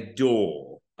what I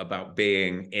adore about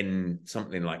being in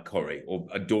something like Corrie, or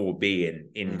adore being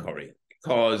in Corrie,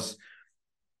 because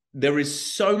there is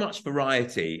so much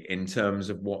variety in terms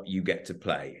of what you get to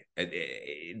play.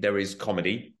 There is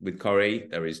comedy with Corrie,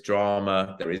 there is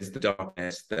drama, there is the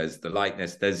darkness, there's the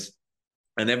lightness,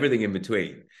 and everything in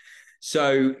between.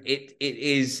 So it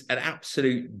is an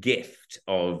absolute gift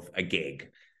of a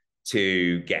gig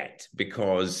to get,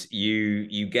 because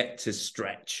you get to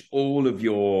stretch all of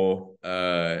your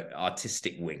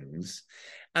artistic wings.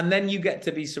 And then you get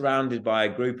to be surrounded by a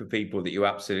group of people that you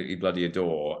absolutely bloody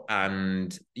adore.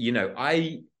 And, there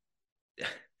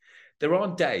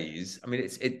are days, I mean,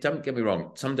 don't get me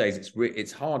wrong, some days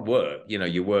it's hard work.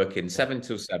 You're working 7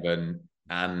 till 7,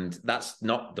 and that's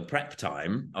not the prep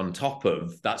time on top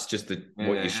of, that's just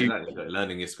what you shoot.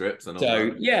 Learning your scripts and all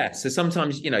that. Yeah, so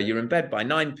sometimes, you're in bed by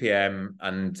 9 p.m.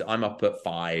 and I'm up at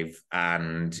 5,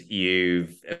 and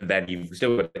you've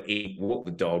still got to eat, walk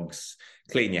the dogs,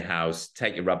 clean your house,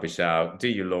 take your rubbish out, do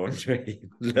your laundry,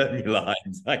 learn your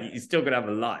lines. Like, you're still going to have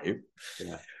a life.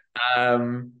 Yeah.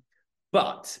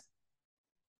 But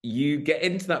you get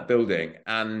into that building,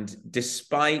 and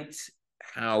despite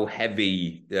how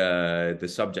heavy the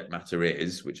subject matter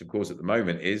is, which of course at the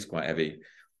moment is quite heavy,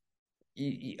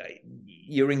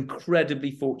 you're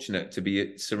incredibly fortunate to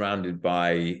be surrounded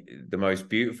by the most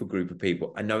beautiful group of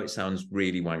people. I know it sounds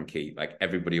really wanky, like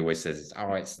everybody always says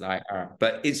it's like,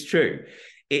 but it's true.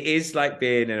 It is like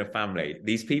being in a family.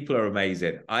 These people are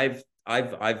amazing. I've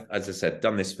I've, as I said,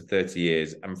 done this for 30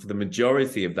 years, and for the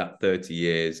majority of that 30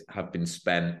 years have been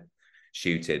spent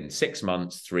shooting 6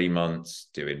 months, 3 months,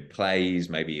 doing plays,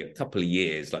 maybe a couple of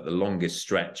years. Like the longest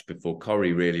stretch before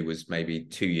Corrie really was maybe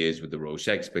 2 years with the Royal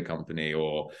Shakespeare Company,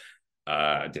 or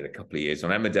I did a couple of years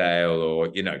on Emmerdale, or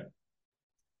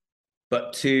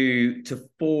But to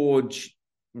forge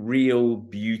real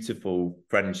beautiful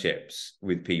friendships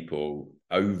with people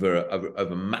over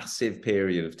a massive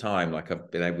period of time, like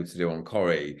I've been able to do on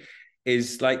Corrie,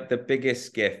 is like the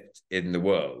biggest gift in the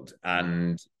world.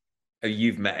 And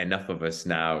you've met enough of us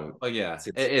now. Oh yeah,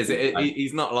 it is.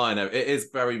 He's not lying. It is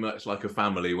very much like a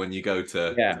family when you go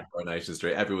to Coronation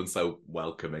Street. Everyone's so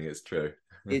welcoming. It's true.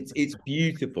 It's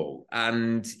beautiful,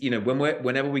 and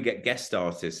whenever we get guest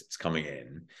artists coming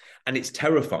in, and it's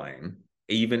terrifying.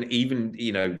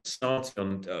 Even starting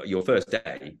on your first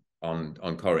day on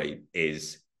Corrie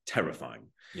is terrifying.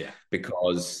 Yeah,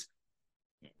 because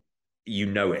you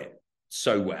know it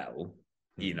so well.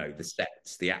 The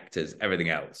sets, the actors, everything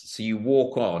else. So you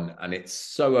walk on and it's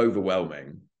so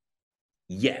overwhelming,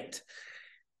 yet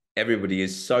everybody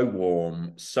is so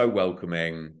warm, so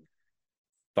welcoming,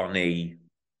 funny,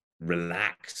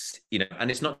 relaxed,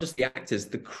 and it's not just the actors,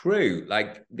 the crew,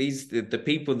 like the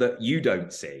people that you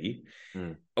don't see.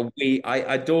 I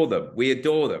adore them. We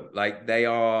adore them. Like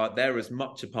they're as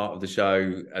much a part of the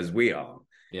show as we are.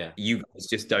 Yeah, you guys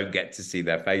just don't get to see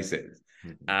their faces.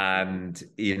 And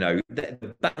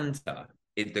the banter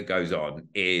that goes on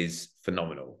is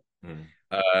phenomenal.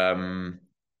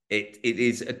 It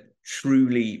is a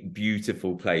truly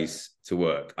beautiful place to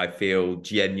work. I feel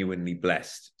genuinely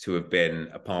blessed to have been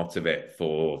a part of it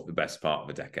for the best part of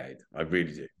a decade. I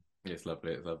really do. It's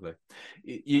lovely. It's lovely.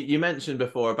 You mentioned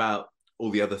before about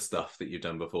all the other stuff that you've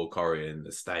done before Corrie and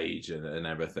the stage and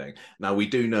everything. Now, we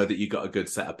do know that you got a good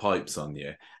set of pipes on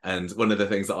you. And one of the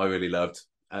things that I really loved,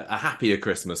 a happier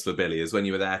Christmas for Billy, is when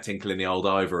you were there tinkling the old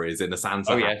ivories in the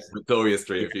Santa hat in Victoria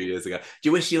Street a few years ago. Do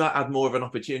you wish you had more of an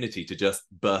opportunity to just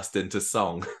burst into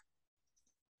song?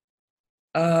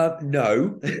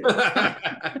 No.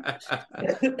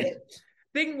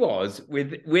 Thing was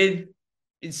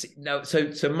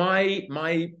so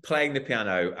my playing the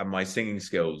piano and my singing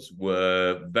skills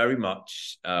were very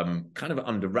much kind of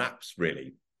under wraps,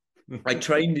 really. I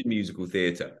trained in musical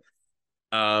theatre,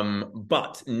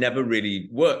 but never really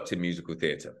worked in musical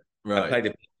theatre. Right. I played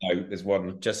a piano. There's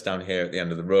one just down here at the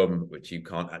end of the room, which you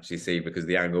can't actually see because of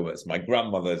the angle, but it's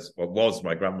was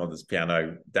my grandmother's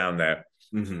piano down there.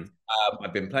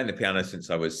 I've been playing the piano since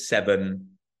I was 7.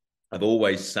 I've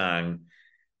always sang.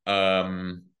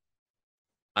 And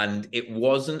it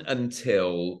wasn't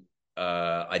until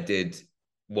I did,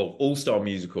 All-Star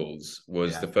Musicals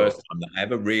was the first time that I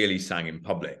ever really sang in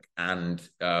public. And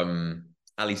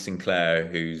Ali Sinclair,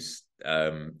 who's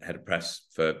head of press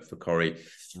for Corrie,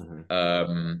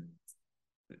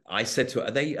 I said to her,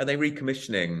 are they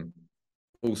recommissioning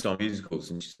All-Star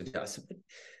Musicals? And she said, yeah. I said,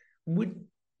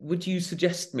 would you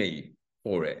suggest me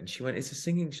for it? And she went, it's a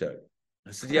singing show.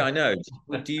 I said, yeah, I know.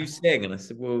 Well, do you sing? And I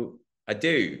said, well, I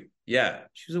do. Yeah.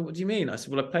 She was like, what do you mean? I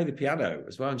said, well, I play the piano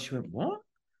as well. And she went, what?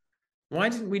 Why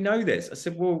didn't we know this? I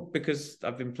said, well, because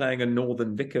I've been playing a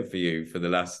Northern Vicar for you for the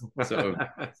last sort of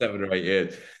 7 or 8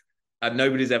 years. And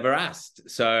nobody's ever asked.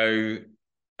 So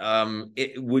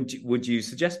would you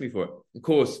suggest me for it? Of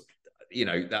course,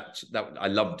 that I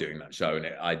loved doing that show, and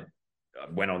I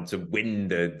went on to win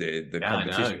the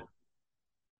competition.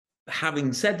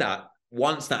 Having said that,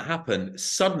 once that happened,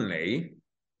 suddenly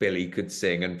Billy could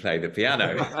sing and play the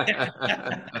piano.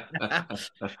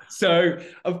 So,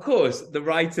 of course, the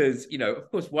writers,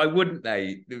 why wouldn't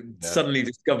they suddenly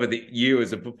discover that you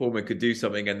as a performer could do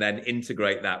something and then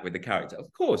integrate that with the character?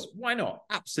 Of course, why not?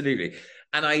 Absolutely.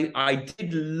 And I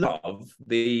did love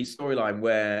the storyline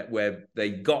where they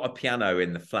got a piano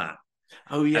in the flat.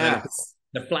 Oh, yes.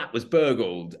 The flat was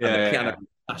burgled and the piano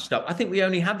smashed up. I think we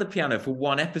only had the piano for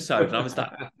one episode. And I was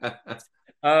like,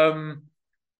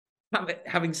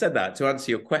 having said that, to answer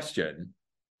your question,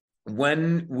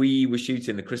 when we were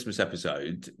shooting the Christmas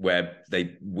episode where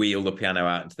they wheel the piano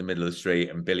out into the middle of the street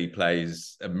and Billy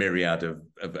plays a myriad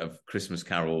of Christmas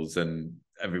carols and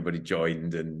everybody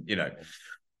joined, and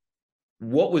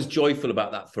what was joyful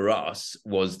about that for us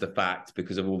was the fact,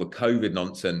 because of all the COVID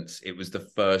nonsense, it was the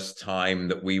first time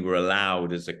that we were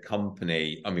allowed as a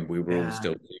company. I mean, we were all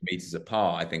still 2 meters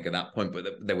apart, I think, at that point, but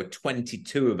there were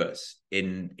 22 of us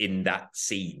in that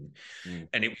scene.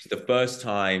 And it was the first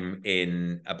time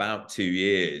in about 2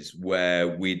 years where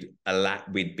we'd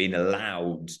been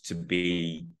allowed to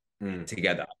be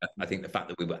together. I think the fact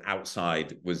that we were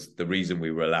outside was the reason we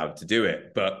were allowed to do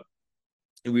it, but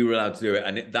we were allowed to do it,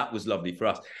 and that was lovely for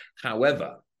us.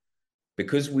 However,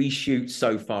 because we shoot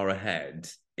so far ahead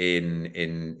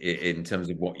in terms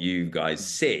of what you guys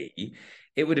see,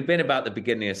 it would have been about the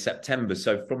beginning of September.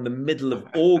 So from the middle of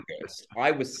August, I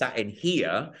was sat in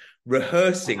here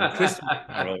rehearsing Christmas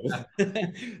carols.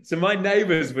 So my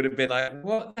neighbors would have been like,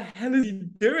 what the hell is he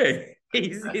doing?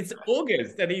 It's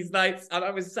August, and he's like, and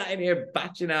I was sat in here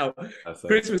batching out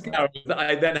Christmas carols that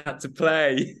I then had to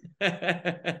play.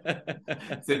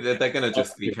 See, they're going to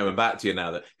just be coming back to you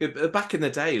now. That back in the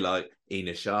day, like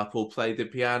Ina Sharple played the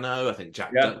piano. I think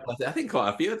Jack Duck. I think quite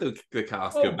a few of the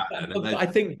cast come back then. And I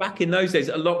think back in those days,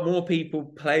 a lot more people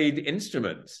played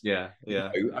instruments. Yeah.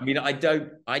 I mean,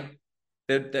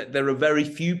 there are very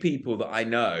few people that I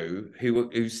know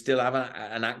who still have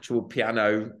an actual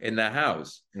piano in their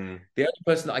house. The only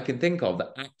person that I can think of that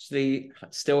actually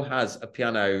still has a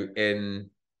piano in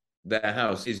their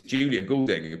house is Julia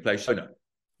Goulding, who plays Shona.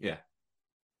 Yeah.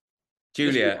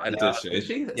 Julia and her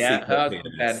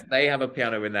husband, they have a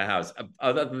piano in their house.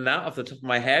 Other than that, off the top of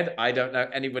my head, I don't know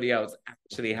anybody else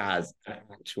actually has an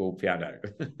actual piano.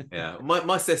 Yeah,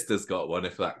 my sister's got one,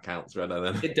 if that counts, Renna.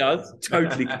 Then it does,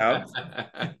 totally counts.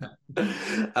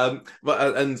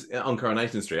 But and on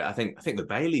Coronation Street, I think the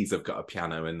Baileys have got a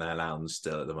piano in their lounge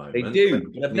still at the moment. They do,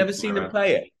 but I've never seen them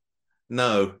play it.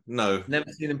 No, never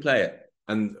seen them play it.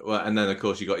 And then of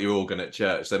course you got your organ at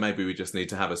church, so maybe we just need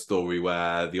to have a story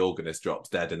where the organist drops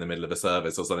dead in the middle of a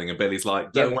service or something, and Billy's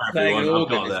like, "Don't worry, playing everyone,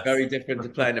 an organ is very different to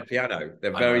playing a piano.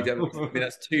 They're very different. I mean,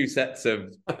 that's two sets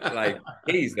of like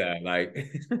keys there,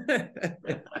 like."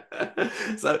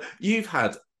 So you've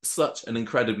had such an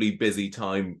incredibly busy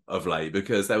time of late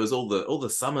because there was all the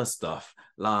summer stuff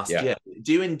last year.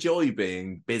 Do you enjoy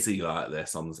being busy like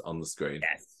this on the screen?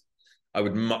 Yes, I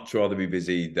would much rather be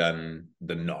busy than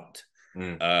not.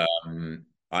 I'm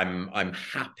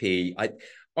happy. I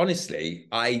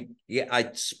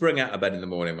spring out of bed in the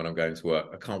morning when I'm going to work.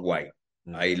 I can't wait.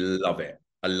 I love it.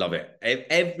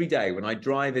 Every day when I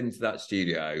drive into that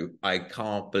studio, I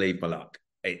can't believe my luck.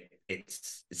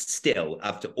 It's still,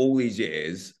 after all these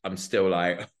years, I'm still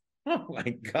like, oh my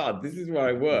God, this is where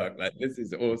I work. Like, this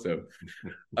is awesome.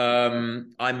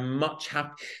 I'm much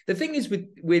happy. The thing is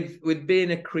with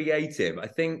being a creative, I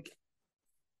think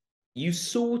you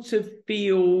sort of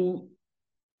feel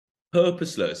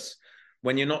purposeless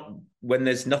when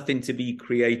there's nothing to be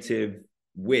creative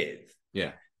with.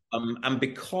 Yeah. And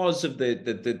because of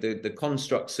the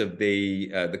constructs of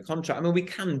the contract, I mean, we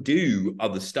can do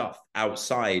other stuff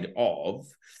outside of,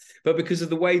 but because of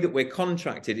the way that we're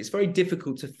contracted, it's very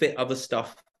difficult to fit other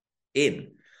stuff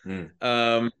in.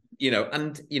 As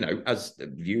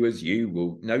viewers, you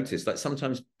will notice that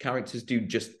sometimes characters do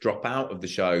just drop out of the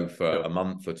show for a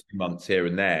month or 2 months here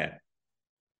and there.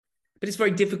 But it's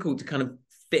very difficult to kind of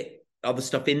fit other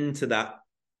stuff into that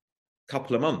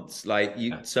couple of months.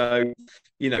 So,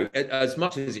 as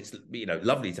much as it's,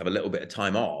 lovely to have a little bit of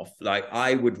time off, like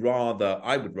I would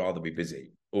rather be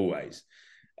busy always.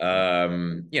 A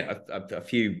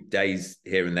few days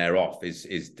here and there off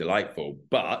is delightful,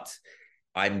 but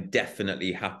I'm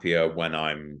definitely happier when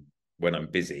I'm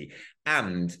busy.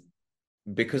 And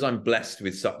because I'm blessed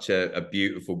with such a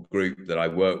beautiful group that I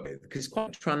work with, because it's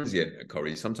quite transient at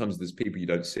Corrie. Sometimes there's people you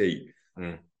don't see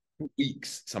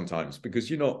weeks sometimes because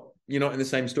you're not in the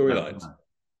same storylines.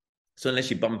 So unless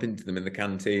you bump into them in the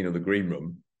canteen or the green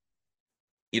room,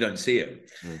 you don't see them.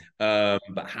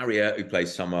 But Harriet, who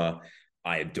plays Summer,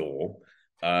 I adore.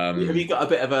 Have you got a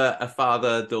bit of a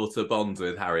father-daughter bond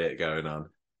with Harriet going on?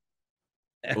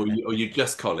 Or you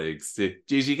just colleagues? Do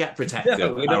you get protective?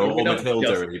 No, or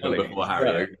Matilda even before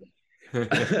Harriet?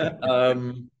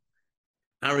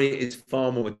 Harriet is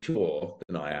far more mature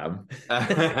than I am.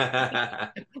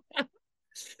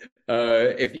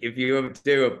 If you ever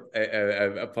do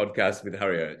a podcast with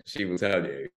Harriet, she will tell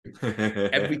you.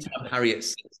 Every time Harriet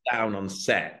sits down on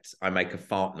set, I make a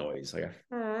fart noise. I go,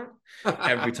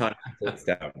 every time she sits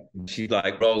down, she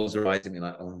like rolls her eyes at me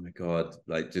like, "Oh my God,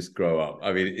 like just grow up."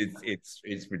 I mean,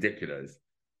 it's ridiculous.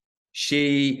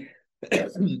 She's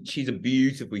a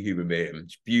beautiful human being,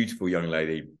 she's a beautiful young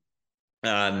lady,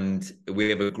 and we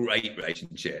have a great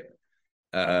relationship.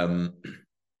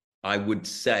 I would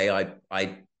say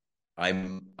I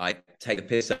take the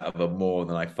piss out of her more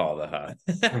than I father her.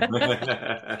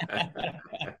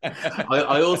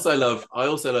 I also love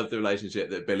the relationship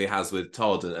that Billy has with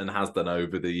Todd and has done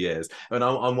over the years. I mean,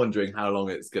 I'm wondering how long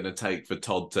it's going to take for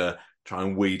Todd to try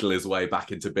and wheedle his way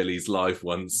back into Billy's life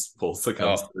once Paul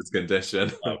succumbs to his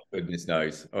condition. Oh, goodness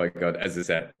knows. Oh my God, as I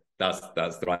said, that's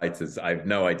the writers. I have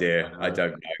no idea. I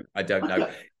don't know.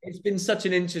 It's been such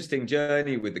an interesting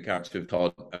journey with the character of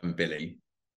Todd and Billy.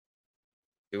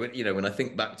 When I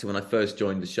think back to when I first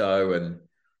joined the show, and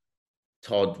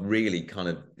Todd really kind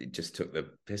of just took the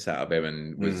piss out of him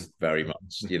and was very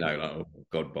much, like, oh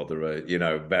God, bother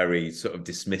her, very sort of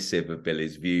dismissive of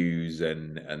Billy's views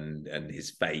and his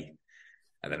faith.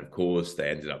 And then, of course, they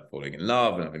ended up falling in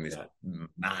love and having this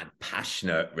mad,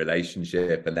 passionate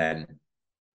relationship. And then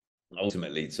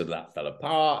ultimately, sort of that fell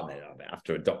apart. And then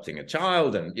after adopting a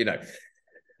child, and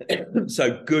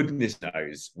so goodness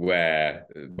knows where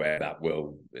that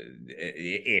will,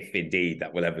 if indeed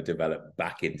that will ever develop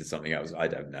back into something else. I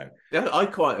don't know. Yeah, I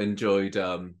quite enjoyed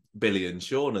Billy and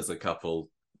Sean as a couple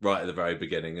right at the very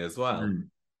beginning as well.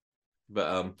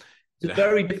 But it's a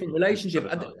very different relationship.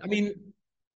 I mean,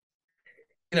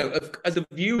 as the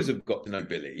viewers have got to know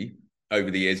Billy over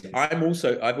the years, I've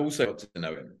also got to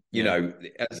know him.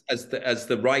 As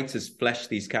the writers flesh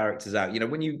these characters out.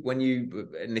 When you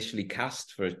initially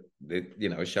cast for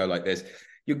a show like this,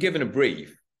 you're given a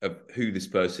brief of who this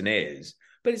person is,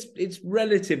 but it's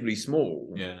relatively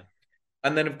small. Yeah.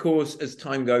 And then, of course, as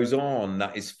time goes on,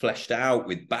 that is fleshed out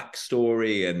with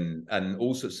backstory and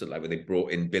all sorts of, like, when they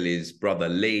brought in Billy's brother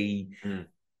Lee.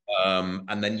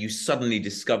 And then you suddenly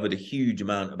discovered a huge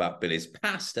amount about Billy's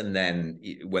past. And then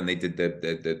when they did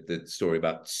the story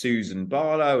about Susan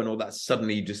Barlow and all that,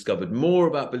 suddenly you discovered more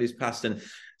about Billy's past. And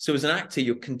so as an actor,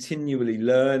 you're continually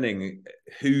learning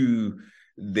who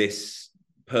this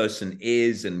person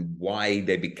is and why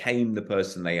they became the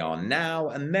person they are now.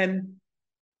 And then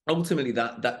ultimately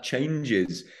that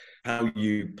changes how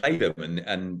you play them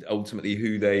and ultimately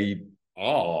who they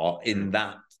are in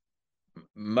that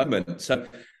moment. So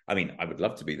I mean, I would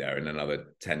love to be there in another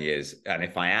 10 years. And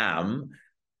if I am,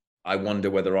 I wonder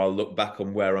whether I'll look back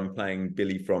on where I'm playing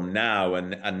Billy from now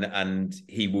and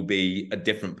he will be a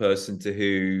different person to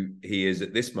who he is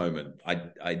at this moment. I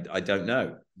don't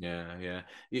know. Yeah.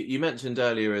 You mentioned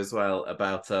earlier as well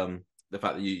about the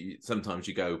fact that you sometimes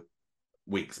you go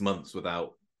weeks, months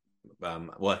without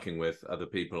working with other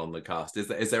people on the cast.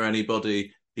 Is there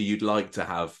anybody who you'd like to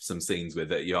have some scenes with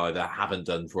that you either haven't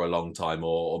done for a long time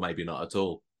or maybe not at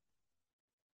all?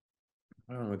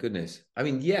 Oh my goodness. I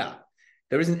mean, yeah,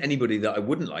 there isn't anybody that I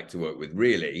wouldn't like to work with,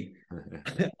 really.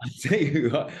 I tell you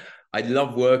who I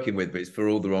love working with, but it's for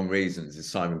all the wrong reasons, is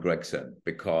Simon Gregson,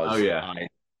 because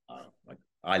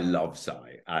I love Si,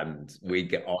 and we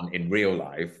get on in real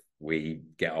life, we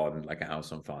get on like a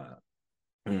house on fire.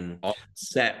 On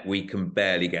set, we can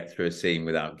barely get through a scene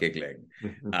without giggling,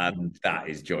 and that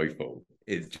is joyful.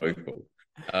 It's joyful.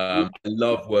 I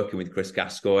love working with Chris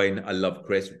Gascoigne. I love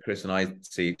Chris. Chris and I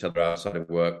see each other outside of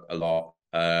work a lot,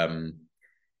 and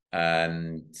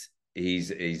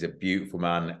he's a beautiful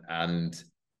man. And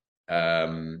I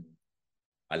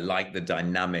like the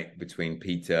dynamic between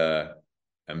Peter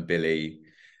and Billy,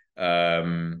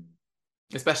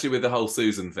 especially with the whole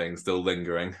Susan thing still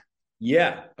lingering.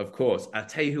 Yeah, of course. I'll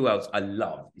tell you who else I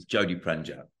love is Jodie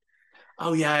Prenger.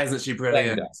 Oh yeah, isn't she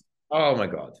brilliant? Oh my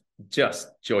God, just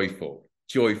joyful.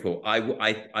 I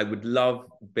would love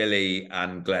Billy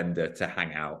and Glenda to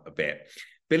hang out a bit.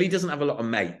 Billy doesn't have a lot of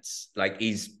mates. Like,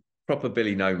 he's proper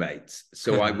Billy no mates.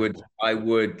 So I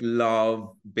would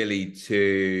love Billy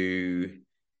to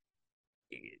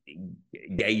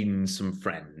gain some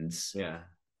friends. Yeah.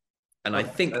 And I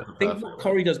think what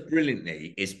Corrie does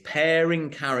brilliantly is pairing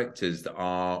characters that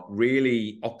are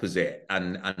really opposite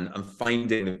and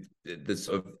finding the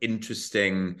sort of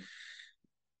interesting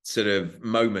sort of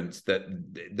moments that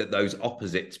those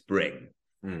opposites bring.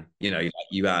 Like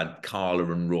you had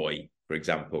Carla and Roy, for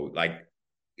example, like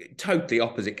totally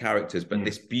opposite characters, but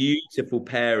this beautiful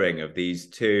pairing of these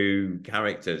two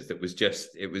characters that was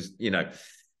just, it was,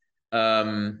 I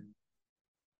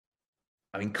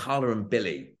mean, Carla and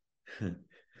Billy.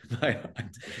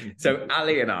 So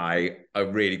Ali and I are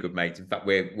really good mates. In fact,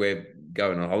 we're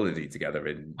going on holiday together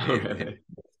in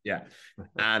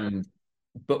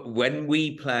but when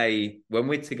we're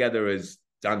together as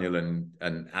Daniel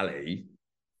and Ali,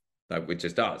 like, we're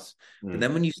just us. But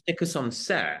then when you stick us on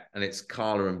set and it's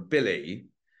Carla and Billy,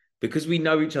 because we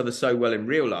know each other so well in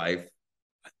real life,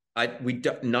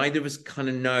 neither of us kind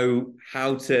of know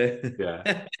how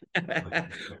to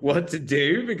what to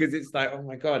do, because it's like, oh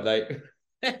my God, like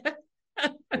I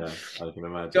can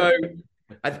imagine. So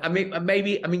I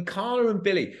mean Carla and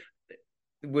Billy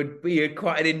would be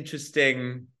quite an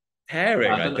interesting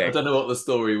pairing. I don't know what the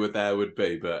story would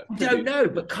be, but I don't know.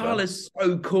 But Carla's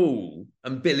so cool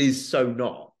and Billy's so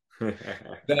not.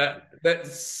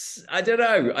 That's I don't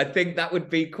know. I think that would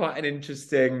be quite an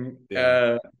interesting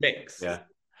mix.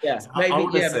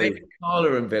 Maybe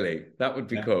Carla and Billy. That would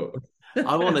be cool.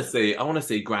 I want to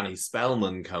see Granny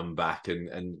Spellman come back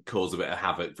and cause a bit of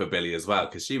havoc for Billy as well,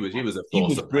 because she was a force. She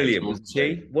was brilliant, wasn't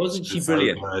she? Wasn't she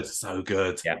brilliant? So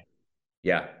good.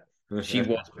 Yeah. She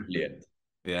was brilliant.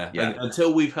 Yeah, Yeah. and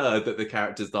until we've heard that the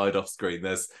characters died off screen,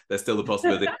 there's still a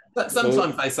possibility. But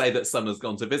sometimes they say that Summer's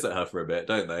gone to visit her for a bit,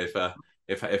 don't they?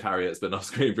 If Harriet's been off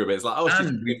screen for a bit, it's like, oh, she's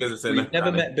And visiting we've her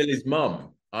never granny. met Billy's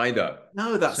mum either.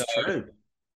 No, that's So, true.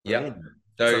 yeah. Brilliant.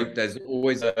 So there's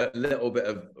always a little bit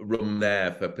of room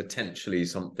there for potentially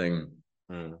something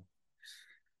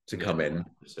to come in.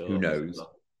 Sure, Who knows? sure.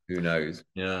 Who knows?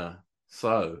 Yeah.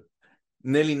 So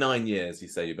nearly 9 years, you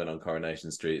say you've been on Coronation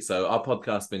Street. So our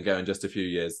podcast's been going just a few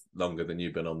years longer than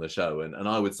you've been on the show. And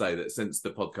I would say that since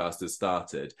the podcast has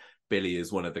started, Billy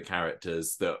is one of the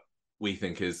characters that we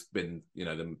think has been,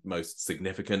 the most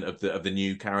significant of the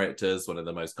new characters, one of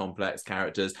the most complex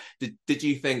characters. Did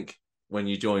you think when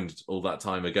you joined all that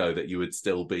time ago that you would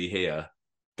still be here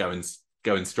going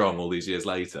strong all these years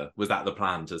later? Was that the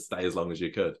plan, to stay as long as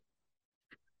you could?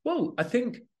 Well, I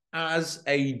think as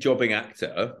a jobbing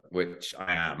actor, which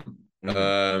I am,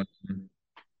 I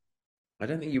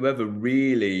don't think you ever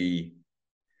really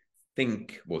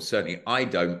think, well, certainly I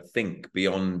don't think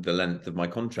beyond the length of my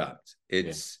contract.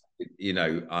 It's,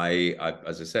 I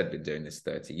as I said, been doing this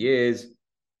 30 years.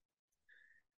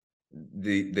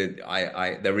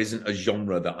 There isn't a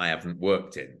genre that I haven't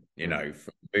worked in,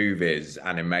 from movies,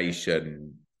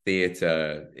 animation,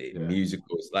 theatre,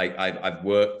 musicals. Like I've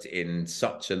worked in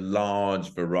such a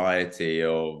large variety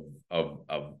of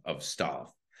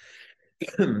stuff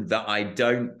that I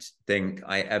don't think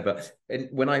I ever. And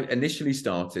when I initially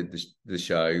started the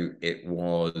show, it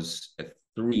was a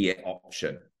 3-year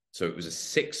option, so it was a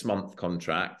 6-month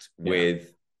contract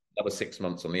with another 6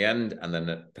 months on the end, and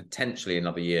then potentially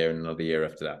another year and another year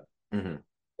after that.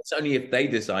 It's only if they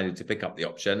decided to pick up the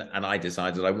option, and I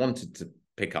decided I wanted to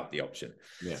pick up the option.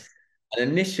 Yeah. And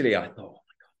initially I thought, oh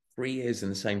my God, 3 years in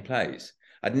the same place.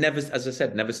 I'd never, as I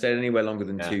said, never stayed anywhere longer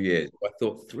than 2 years. I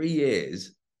thought 3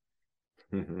 years.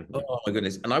 Oh my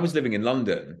goodness. And I was living in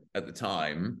London at the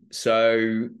time.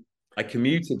 So I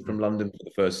commuted from London for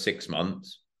the first 6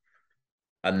 months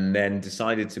and then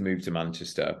decided to move to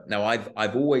Manchester. Now,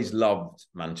 I've always loved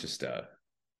Manchester.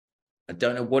 I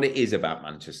don't know what it is about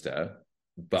Manchester,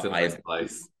 but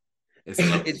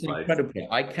it's incredible.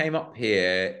 I came up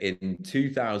here in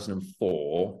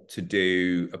 2004 to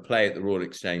do a play at the Royal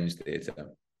Exchange Theatre.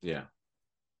 Yeah.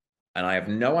 And I have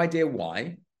no idea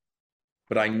why,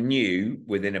 but I knew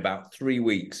within about 3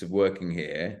 weeks of working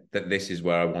here that this is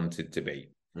where I wanted to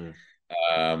be. And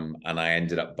I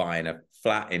ended up buying a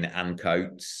flat in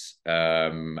Ancoats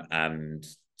and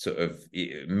sort of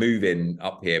moving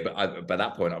up here. But by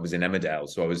that point, I was in Emmerdale,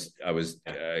 so I was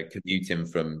commuting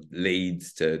from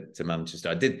Leeds to Manchester.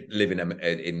 I did live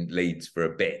in Leeds for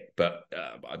a bit, but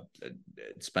I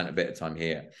spent a bit of time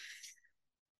here.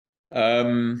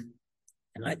 And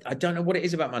I don't know what it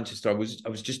is about Manchester. I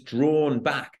was just drawn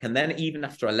back, and then even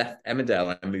after I left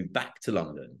Emmerdale, I moved back to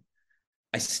London.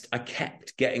 I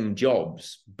kept getting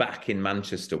jobs back in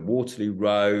Manchester, Waterloo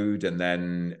Road, and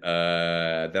then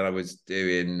I was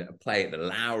doing a play at the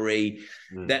Lowry.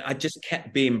 Then I just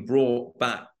kept being brought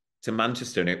back to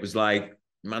Manchester, and it was like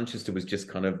Manchester was just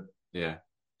kind of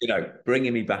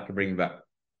bringing me back and bringing me back.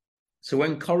 So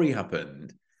when Corrie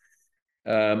happened,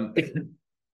 as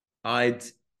I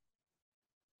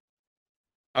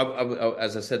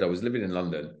said, I was living in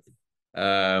London.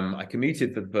 I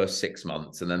commuted for the first 6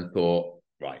 months and then thought,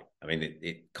 right, I mean,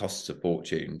 it costs a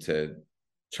fortune to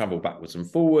travel backwards and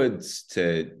forwards,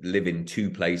 to live in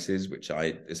 2 places, which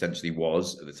I essentially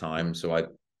was at the time. So I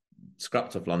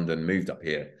scrapped off London, moved up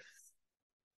here.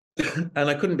 And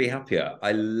I couldn't be happier.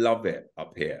 I love it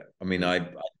up here. I mean,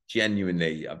 I've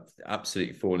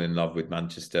absolutely fallen in love with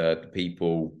Manchester, the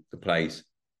people, the place.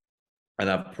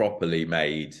 And I've properly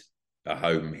made a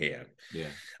home here. Yeah.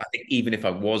 I think even if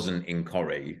I wasn't in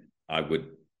Corrie, I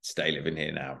would stay living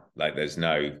here now. Like there's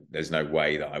no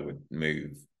way that I would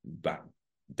move back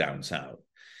down south.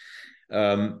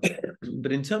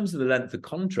 But in terms of the length of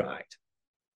contract,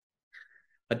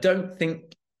 I don't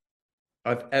think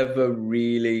I've ever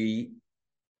really.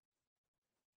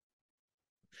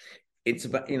 It's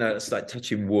about, it's like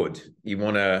touching wood. You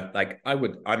want to,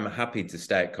 I'm happy to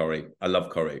stay at Corrie. I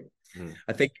love Corrie.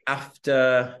 I think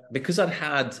because I'd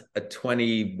had a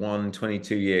 21,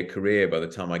 22-year career by the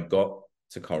time I got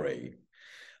to Corrie,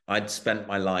 I'd spent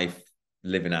my life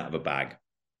living out of a bag.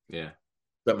 Yeah.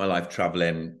 Spent my life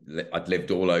traveling. I'd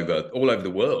lived all over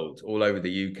the world, all over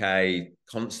the UK,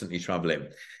 constantly traveling.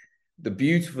 The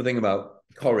beautiful thing about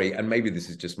Corrie, and maybe this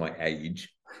is just my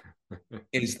age,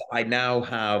 is that I now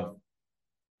have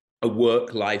a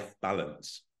work-life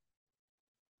balance.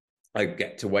 I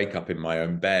get to wake up in my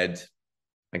own bed.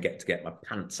 I get to get my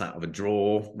pants out of a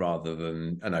drawer rather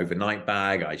than an overnight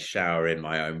bag. I shower in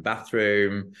my own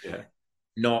bathroom. Yeah.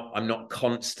 I'm not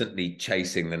constantly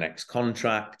chasing the next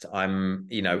contract.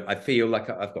 I feel like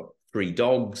I've got 3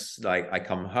 dogs. Like I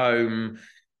come home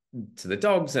to the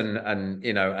dogs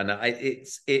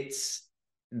it's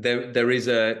there is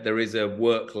a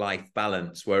work-life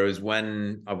balance. Whereas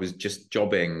when I was just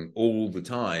jobbing all the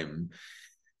time,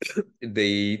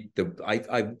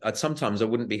 I'd sometimes I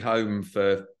wouldn't be home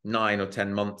for 9 or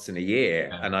 10 months in a year,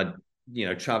 and I'd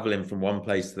traveling from one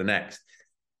place to the next.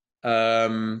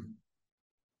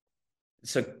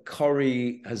 So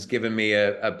Corrie has given me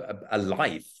a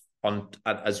life on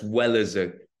as well as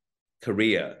a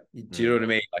career. Do you know what I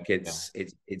mean? Like it's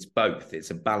both.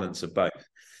 It's a balance of both.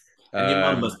 And your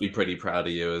mum must be pretty proud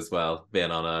of you as well,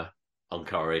 being on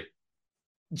Corrie.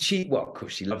 Of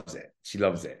course, she loves it. She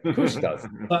loves it. Of course, she does.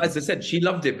 But as I said, she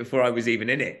loved it before I was even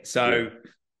in it. So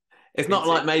it's not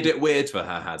like made it weird for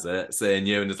her, has it? Seeing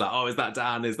you and it's like, oh, is that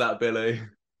Dan? Is that Billy? I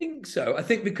think so. I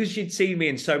think because she'd seen me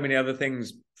in so many other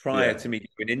things prior to me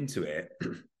going into it.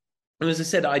 And as I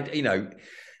said,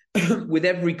 with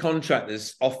every contract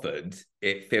that's offered,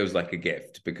 it feels like a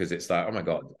gift, because it's like, oh my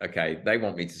God, okay, they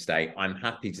want me to stay. I'm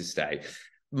happy to stay.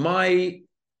 My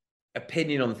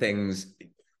opinion on things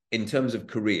in terms of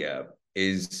career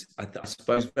is, I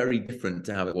suppose, very different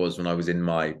to how it was when I was in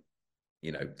my,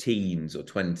 teens or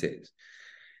 20s.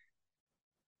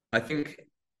 I think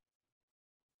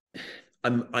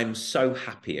I'm so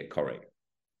happy at Corrie.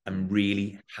 I'm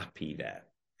really happy there.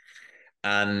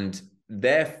 And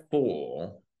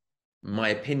therefore, my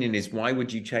opinion is, why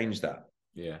would you change that?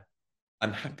 Yeah.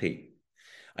 I'm happy.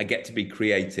 I get to be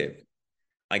creative.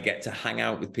 I get to hang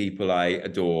out with people I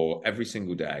adore every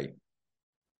single day.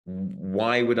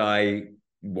 Why would I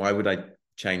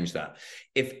change that?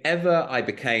 If ever I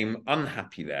became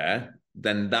unhappy there,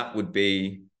 then that would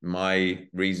be my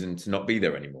reason to not be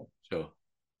there anymore. Sure.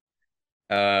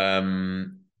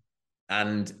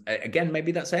 And again,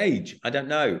 maybe that's age. I don't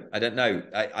know.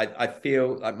 I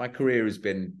feel like my career has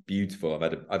been beautiful.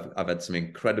 I've had some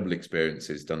incredible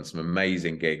experiences, done some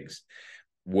amazing gigs,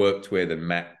 worked with and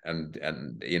met and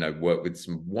worked with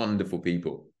some wonderful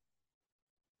people.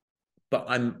 But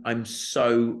I'm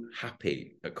so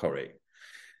happy at Corrie.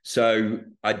 So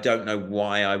I don't know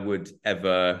why I would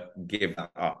ever give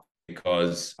that up,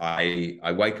 because I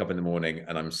wake up in the morning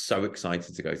and I'm so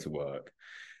excited to go to work,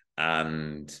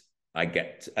 and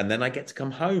then I get to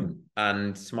come home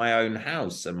and to my own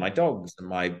house and my dogs and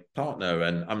my partner,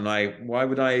 and I'm like, why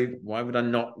would I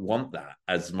not want that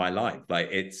as my life? Like,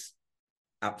 it's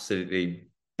absolutely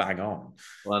bang on.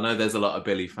 Well, I know there's a lot of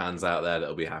Billy fans out there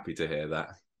that'll be happy to hear that.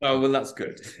 Oh, well, that's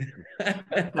good.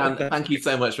 And thank you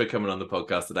so much for coming on the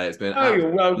podcast today. It's been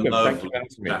you're welcome. Lovely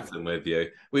chatting with you.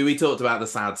 We talked about the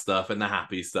sad stuff and the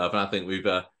happy stuff, and I think we've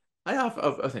I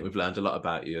think we've learned a lot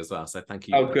about you as well. So thank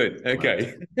you. Oh, good.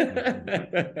 Okay.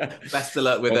 Best of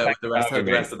luck with the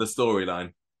rest of the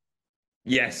storyline.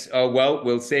 Yes. Oh, well,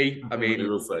 we'll see. I mean,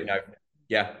 we'll see.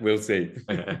 Yeah, we'll see.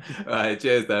 All right.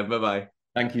 Cheers then. Bye-bye.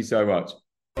 Thank you so much.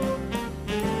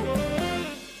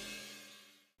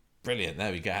 Brilliant.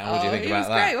 There we go. What do you think about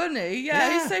that? He was great, wasn't he?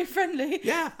 Yeah, he's so friendly.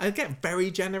 Yeah, I get very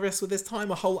generous with his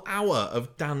time. A whole hour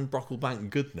of Dan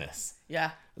Brocklebank goodness.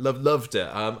 Yeah. Loved it.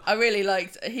 I really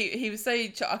liked. He was so.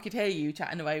 I could hear you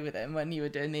chatting away with him when you were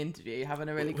doing the interview, having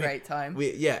a really great time.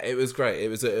 It was great. It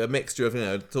was a mixture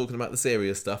of talking about the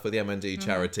serious stuff with the MND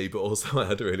charity, but also I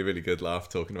had a really, really good laugh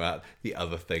talking about the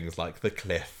other things like the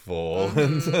cliff fall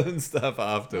and stuff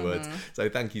afterwards. So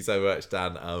thank you so much,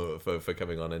 Dan, for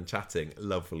coming on and chatting.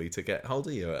 Lovely to get hold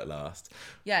of you at last.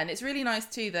 Yeah, and it's really nice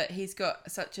too that he's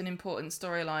got such an important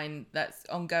storyline that's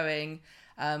ongoing.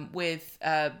 With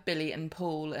Billy and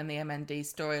Paul and the MND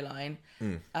storyline.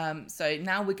 So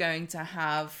now we're going to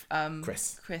have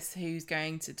Chris, who's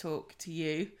going to talk to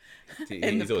you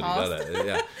in the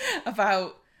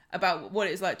past about what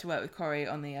it's like to work with Corrie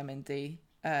on the MND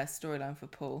storyline for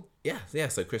Paul. Yeah.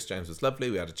 So Chris James was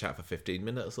lovely. We had a chat for 15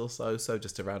 minutes or so. So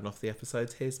just to round off the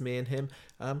episodes, here's me and him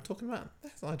talking about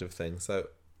that side of things. So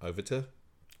over to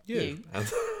you.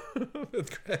 And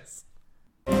with Chris.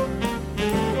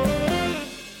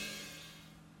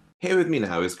 Here with me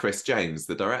now is Chris James,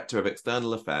 the Director of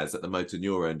External Affairs at the Motor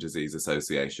Neurone Disease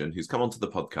Association, who's come onto the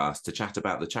podcast to chat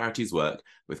about the charity's work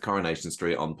with Coronation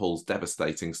Street on Paul's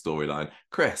devastating storyline.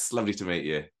 Chris, lovely to meet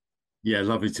you. Yeah,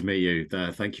 lovely to meet you.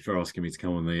 Thank you for asking me to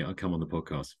come on the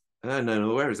podcast.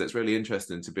 No worries. It's really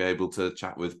interesting to be able to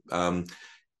chat with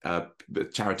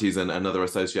charities and other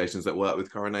associations that work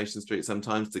with Coronation Street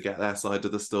sometimes to get their side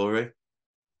of the story.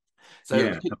 So.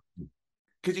 Yeah.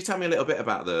 Could you tell me a little bit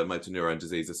about the Motor Neurone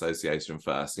Disease Association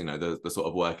first? You know, the sort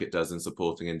of work it does in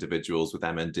supporting individuals with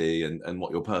MND and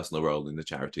what your personal role in the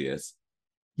charity is.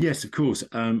 Yes, of course.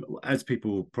 As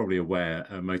people probably aware,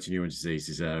 motor neuron disease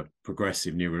is a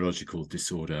progressive neurological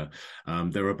disorder.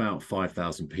 There are about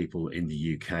 5,000 people in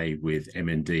the UK with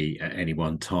MND at any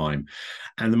one time.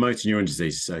 And the Motor Neuron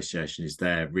Disease Association is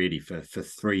there really for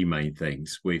three main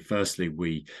things. Firstly,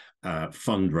 we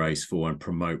fundraise for and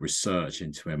promote research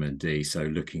into MND, so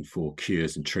looking for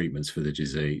cures and treatments for the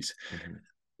disease. Mm-hmm.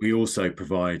 We also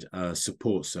provide a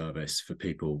support service for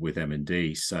people with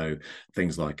MND. So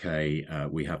things like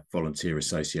we have volunteer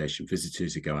association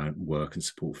visitors who go out and work and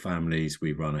support families.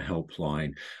 We run a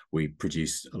helpline. We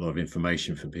produce a lot of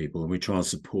information for people, and we try and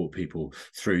support people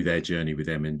through their journey with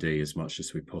MND as much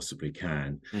as we possibly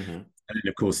can. Mm-hmm. And then,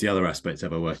 of course, the other aspect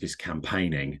of our work is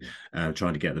campaigning,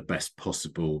 trying to get the best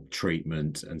possible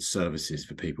treatment and services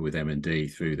for people with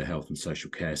MND through the health and social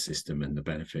care system and the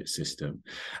benefit system.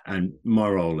 And my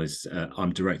role is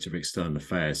I'm Director of External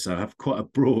Affairs, so I have quite a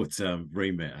broad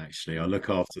remit, actually. I look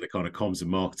after the kind of comms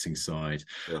and marketing side.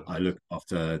 Yeah. I look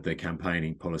after the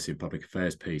campaigning, policy and public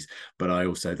affairs piece, but I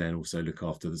also look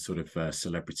after the sort of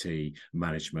celebrity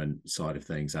management side of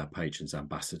things, our patrons,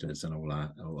 ambassadors, and all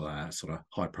our sort of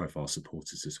high-profile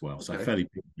supporters as well. So fairly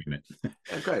big unit.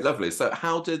 Great, lovely. So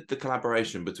how did the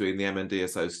collaboration between the MND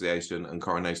Association and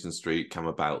Coronation Street come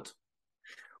about?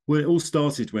 Well, it all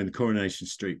started when the Coronation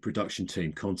Street production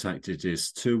team contacted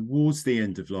us towards the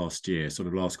end of last year, sort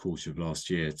of last quarter of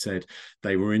last year, said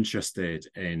they were interested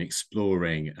in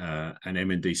exploring an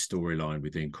MND storyline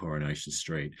within Coronation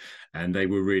Street. And they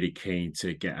were really keen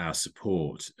to get our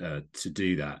support to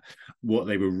do that. What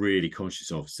they were really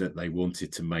conscious of is that they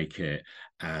wanted to make it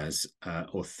as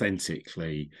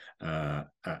authentically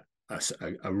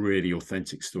a really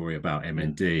authentic story about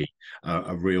MND,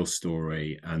 a real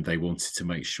story, and they wanted to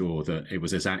make sure that it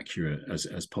was as accurate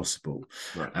as possible.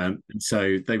 Right. And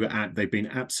so they've been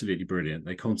absolutely brilliant.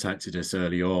 They contacted us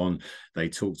early on. They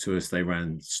talked to us. They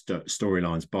ran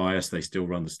storylines by us. They still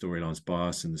run the storylines by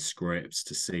us and the scripts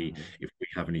to see if we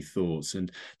have any thoughts.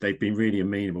 And they've been really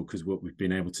amenable, because what we've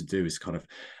been able to do is kind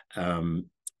of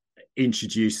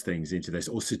introduce things into this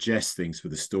or suggest things for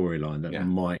the storyline that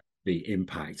might be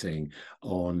impacting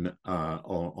on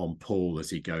Paul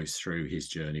as he goes through his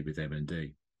journey with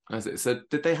MND. So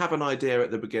did they have an idea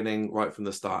at the beginning, right from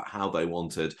the start, how they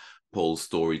wanted Paul's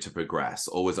story to progress?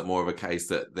 Or was it more of a case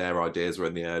that their ideas were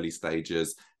in the early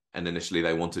stages and initially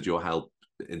they wanted your help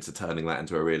into turning that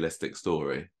into a realistic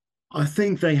story? I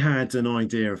think they had an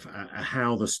idea of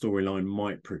how the storyline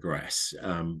might progress,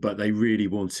 but they really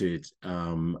wanted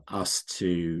us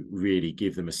to really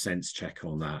give them a sense check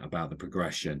on that, about the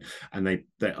progression. And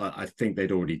I think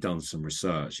they'd already done some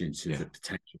research into the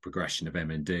potential progression of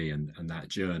MND and that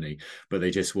journey, but they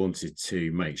just wanted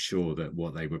to make sure that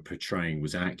what they were portraying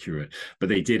was accurate. But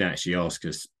they did actually ask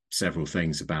us several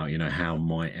things about, how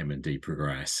might MND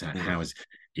progress?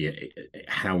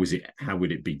 How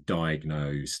would it be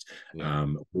diagnosed?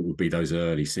 What would be those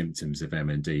early symptoms of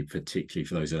MND, particularly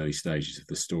for those early stages of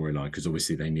the storyline? Because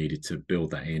obviously they needed to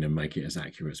build that in and make it as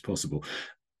accurate as possible.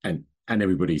 And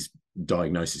everybody's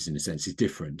diagnosis, in a sense, is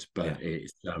different, but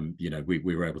it's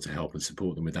we were able to help and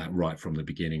support them with that right from the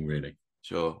beginning, really.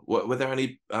 Sure. Were there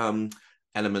any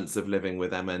elements of living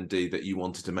with MND that you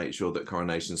wanted to make sure that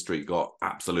Coronation Street got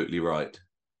absolutely right?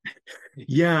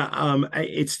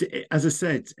 It's, as I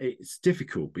said, it's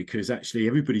difficult because actually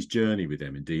everybody's journey with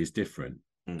MND is different.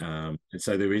 And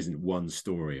so there isn't one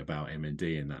story about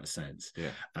MND in that sense.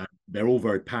 They're all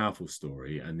very powerful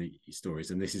stories, and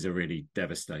this is a really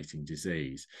devastating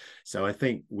disease. So I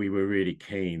think we were really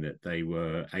keen that they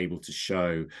were able to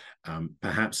show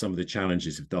perhaps some of the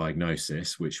challenges of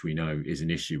diagnosis, which we know is an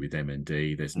issue with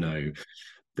MND.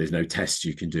 There's no test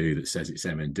you can do that says it's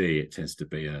MND. It tends to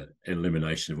be an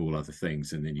elimination of all other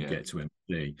things, and then you get to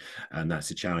MND, and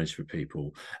that's a challenge for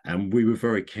people. And we were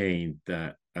very keen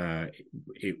that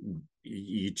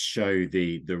you'd show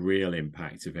the real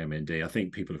impact of MND. I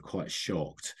think people are quite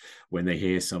shocked when they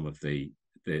hear some of the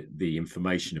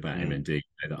information about MND,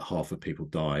 that half of people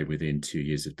die within 2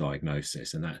 years of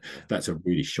diagnosis, and that's a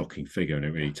really shocking figure, and it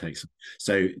really takes.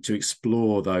 So to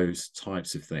explore those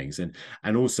types of things,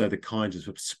 and also the kinds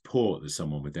of support that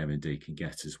someone with MND can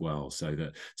get as well, so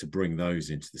that to bring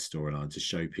those into the storyline, to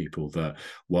show people that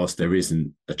whilst there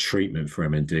isn't a treatment for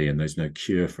MND and there's no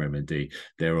cure for MND,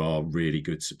 there are really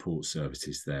good support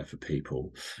services there for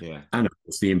people. And of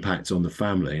course the impact on the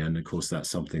family, and of course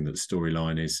that's something that the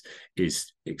storyline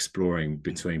is exploring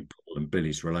between Paul and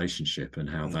Billy's relationship, and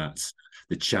how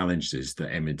the challenges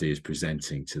that M&D is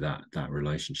presenting to that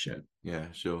relationship. Yeah,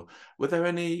 sure. Were there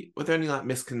any like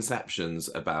misconceptions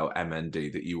about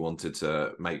MND that you wanted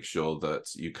to make sure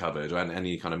that you covered, and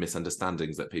any kind of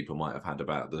misunderstandings that people might have had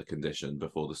about the condition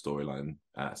before the storyline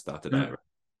started airing?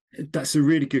 That's a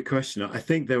really good question. I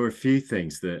think there were a few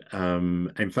things that,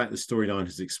 in fact, the storyline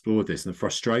has explored this and the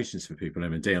frustrations for people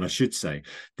in M&D. And I should say,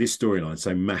 this storyline is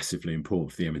so massively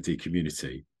important for the M&D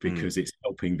community because it's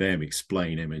helping them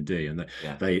explain M&D. And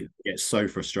they get so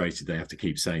frustrated, they have to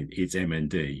keep saying, it's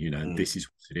M&D, and this is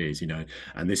what it is,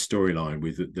 And this storyline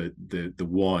with the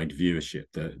wide viewership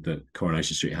that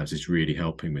Coronation Street has is really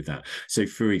helping with that. So,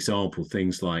 for example,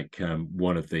 things like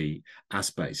one of the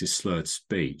aspects is slurred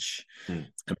speech. And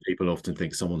people often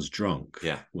think someone's drunk.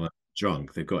 Yeah. Well,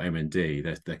 drunk, they've got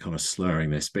MND, they're kind of slurring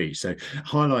their speech. So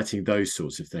highlighting those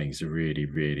sorts of things are really,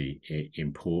 really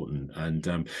important.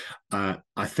 And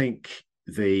I think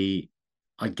I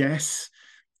guess,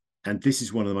 and this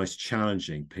is one of the most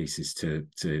challenging pieces to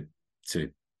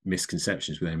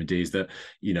misconceptions with MND is that,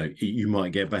 you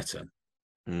might get better.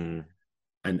 And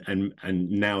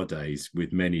nowadays,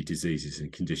 with many diseases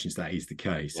and conditions, that is the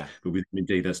case. But with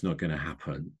MND, that's not going to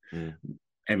happen.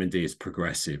 M&D is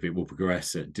progressive. It will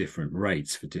progress at different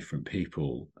rates for different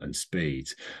people and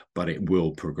speeds, but it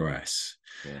will progress.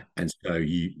 And so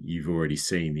you've already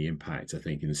seen the impact, I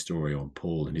think, in the story on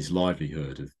Paul and his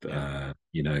livelihood of, and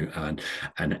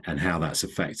how that's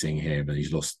affecting him. And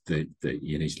he's lost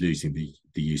he's losing the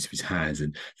use of his hands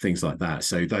and things like that.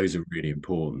 So those are really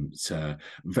important,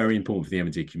 very important for the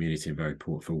M&D community and very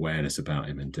important for awareness about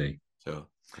M&D. Sure.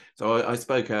 So I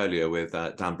spoke earlier with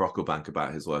Dan Brocklebank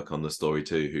about his work on the story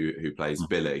too, who plays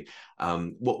Billy.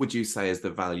 What would you say is the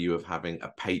value of having a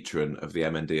patron of the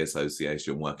MND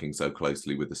Association working so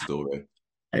closely with the story?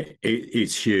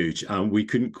 It's huge. We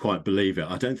couldn't quite believe it.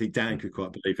 I don't think Dan could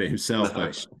quite believe it himself,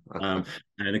 actually. And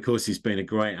of course, he's been a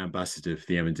great ambassador for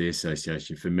the M&D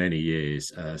Association for many years,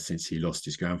 since he lost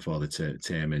his grandfather to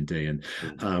MND. And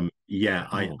I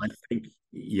think,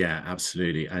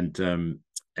 absolutely. And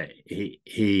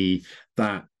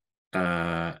that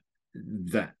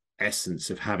essence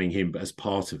of having him as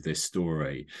part of this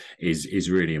story is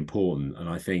really important. And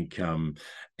I think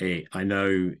I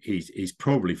know he's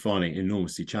probably finding it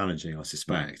enormously challenging, I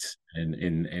suspect,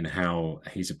 in how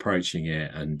he's approaching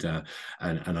it, and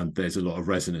there's a lot of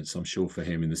resonance, I'm sure, for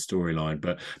him in the storyline.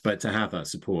 But to have that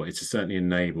support, it's certainly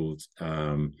enabled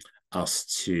us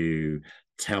to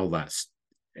tell that.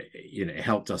 It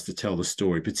helped us to tell the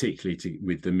story, particularly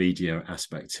with the media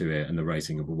aspect to it and the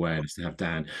raising of awareness. To have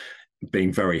Dan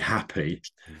being very happy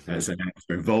as an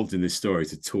actor involved in this story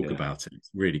to talk about it, it's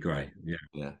really great.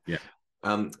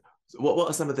 What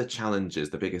are some of the challenges,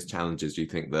 the biggest challenges, do you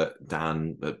think that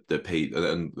Dan, the Pete,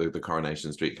 and the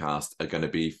Coronation Street cast are going to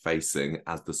be facing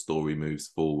as the story moves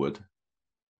forward?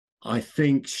 I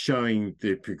think showing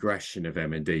the progression of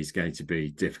M&D is going to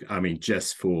be difficult. I mean,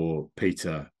 just for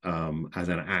Peter as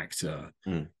an actor,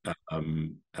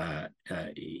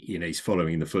 he's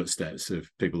following the footsteps of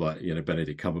people like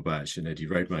Benedict Cumberbatch and Eddie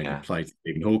Redmayne, who played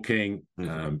Stephen Hawking.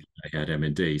 He had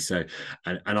M&D, so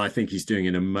and I think he's doing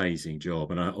an amazing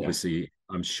job. And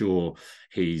I'm sure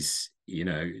he's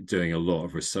doing a lot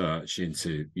of research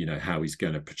into how he's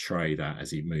going to portray that as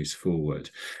he moves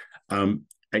forward.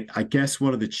 I guess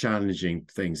one of the challenging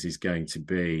things is going to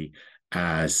be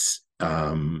and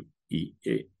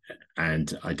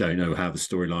I don't know how the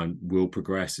storyline will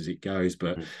progress as it goes,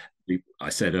 but I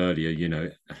said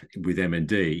earlier, with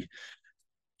M&D,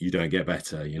 you don't get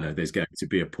better. There's going to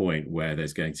be a point where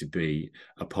there's going to be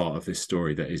a part of this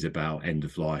story that is about end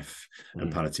of life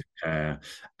and palliative care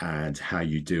and how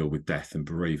you deal with death and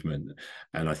bereavement.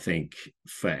 And I think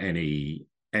for any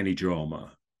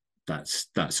drama,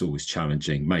 that's always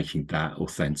challenging, making that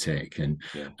authentic. And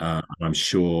I'm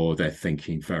sure they're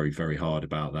thinking very, very hard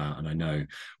about that. And I know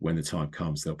when the time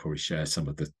comes, they'll probably share some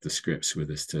of the scripts with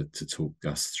us to talk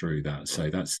us through that. So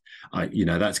that's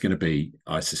going to be,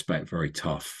 I suspect, very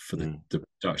tough for the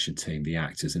production team, the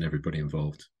actors, and everybody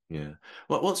involved. Yeah.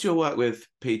 What's your work with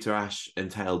Peter Ash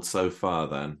entailed so far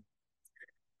then?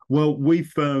 Well,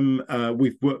 we've talked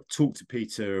to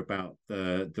Peter about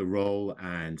the role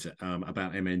and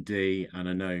about MND, and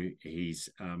I know he's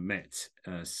met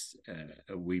us.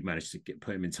 We managed to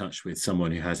put him in touch with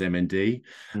someone who has MND.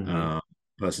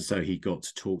 Person, so he got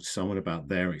to talk to someone about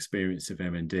their experience of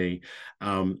MND,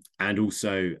 and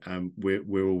also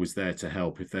we're always there to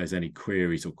help if there's any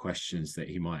queries or questions that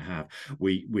he might have.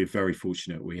 We're very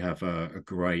fortunate. We have a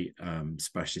great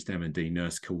specialist MND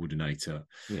nurse coordinator,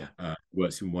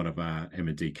 works in one of our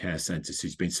MND care centres,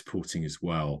 who's been supporting as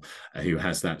well, who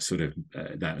has that sort of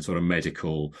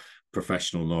medical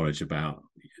professional knowledge about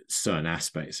certain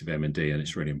aspects of M&D, and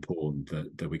it's really important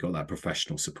that we got that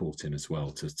professional support in as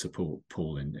well to support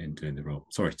Paul in doing the role.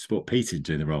 Sorry, to support Pete in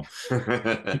doing the role.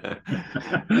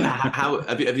 How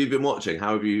have you been watching?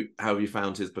 How have you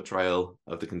found his portrayal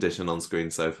of the condition on screen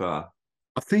so far?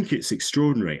 I think it's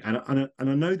extraordinary, and I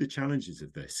know the challenges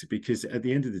of this, because at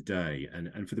the end of the day,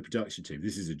 and for the production team,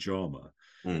 this is a drama.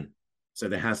 So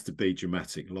there has to be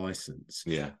dramatic license.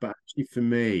 Yeah. But actually for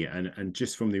me, and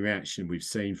just from the reaction we've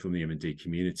seen from the M&D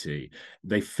community,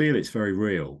 they feel it's very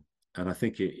real. And I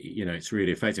think it's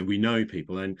really effective. We know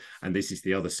people, and this is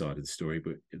the other side of the story,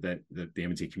 but the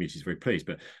M&D community is very pleased.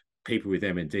 But people with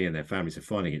M&D and their families are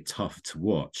finding it tough to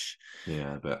watch.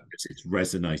 Yeah, but it's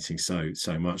resonating so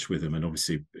much with them, and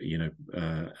obviously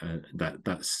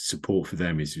that support for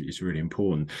them is really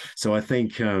important. So I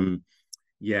think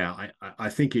I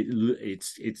think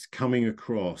it's coming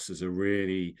across as a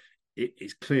really,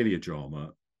 it's clearly a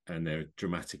drama, and there are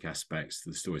dramatic aspects.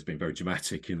 The story's been very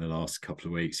dramatic in the last couple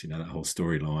of weeks, that whole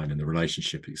storyline and the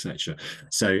relationship, etc.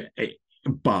 So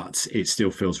but it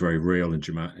still feels very real and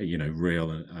dramatic,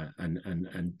 real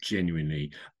and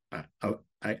genuinely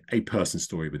a person's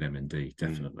story with M&D,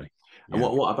 definitely. And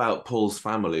what about Paul's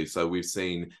family? So we've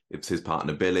seen it's his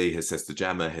partner Billy, his sister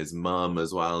Gemma, his mum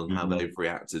as well, and how they've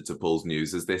reacted to Paul's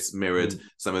news. Has this mirrored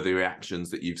some of the reactions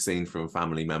that you've seen from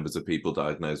family members of people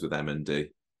diagnosed with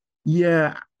M&D?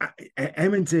 Yeah,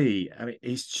 M&D, I mean,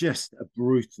 it's just a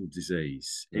brutal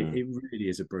disease. It really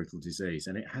is a brutal disease,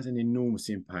 and it has an enormous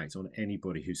impact on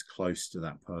anybody who's close to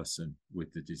that person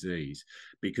with the disease,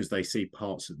 because they see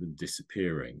parts of them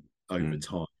disappearing over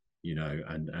time.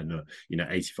 And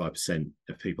 85%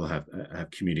 of people have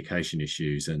communication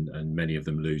issues, and many of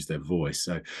them lose their voice.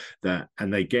 So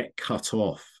and they get cut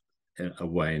off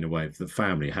away of the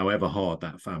family, however hard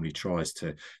that family tries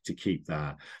to keep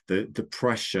that. The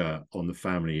pressure on the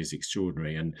family is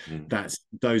extraordinary, and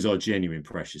those are genuine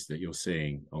pressures that you're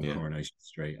seeing on Coronation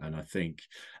Street. And I think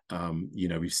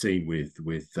we've seen with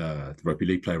the rugby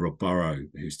league player Rob Burrow,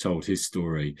 who's told his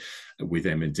story with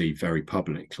M&D very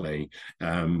publicly.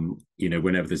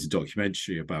 Whenever there's a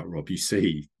documentary about Rob, you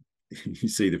see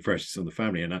the pressures on the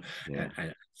family,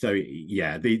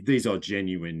 these are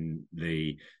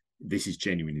genuinely. This is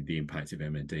genuinely the impact of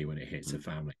M&D when it hits a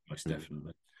family, most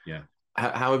definitely. Yeah.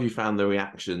 How have you found the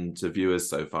reaction to viewers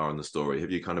so far on the story?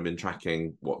 Have you kind of been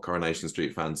tracking what Coronation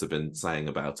Street fans have been saying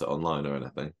about it online or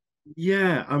anything?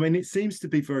 Yeah, I mean, it seems to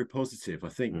be very positive. I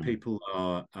think people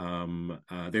are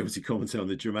they obviously commented on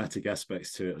the dramatic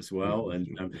aspects to it as well,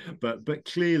 and but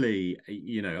clearly,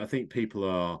 I think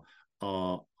people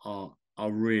are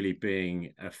really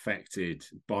being affected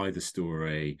by the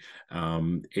story.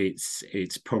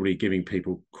 It's probably giving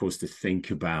people cause to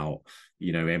think about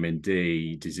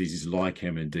M&D, diseases like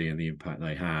M&D and the impact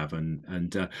they have,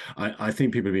 and I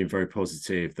think people have been very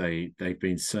positive. They've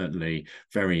been certainly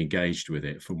very engaged with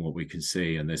it from what we can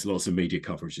see, and there's lots of media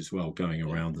coverage as well going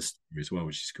around the story as well,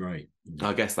 which is great.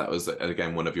 I guess that was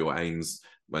again one of your aims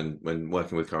when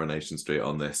working with Coronation Street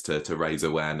on this, to raise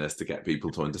awareness, to get people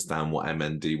to understand what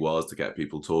M&D was, to get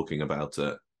people talking about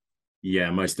it. Yeah,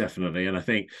 most definitely. And I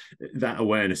think that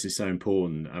awareness is so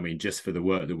important. I mean, just for the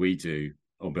work that we do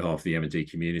on behalf of the M&D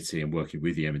community and working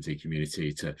with the M&D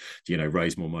community to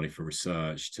raise more money for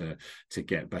research, to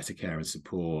get better care and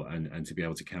support, and to be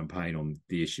able to campaign on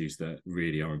the issues that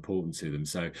really are important to them.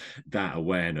 So that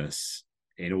awareness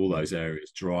in all those areas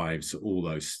drives all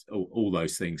those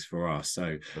things for us.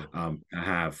 So to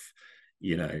have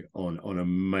on a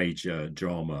major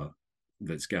drama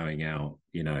that's going out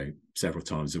several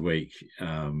times a week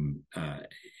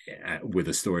with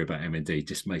a story about M&D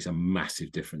just makes a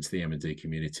massive difference to the M&D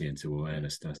community and to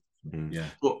awareness. Yeah.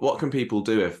 What can people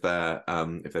do if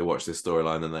they watch this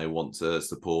storyline and they want to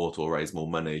support or raise more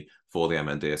money for the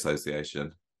M&D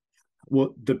Association?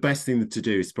 Well, the best thing to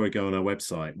do is probably go on our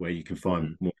website, where you can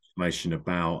find more information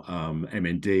about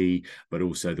M&D, but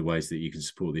also the ways that you can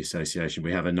support the association.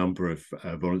 We have a number of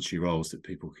voluntary roles that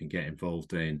people can get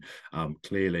involved in.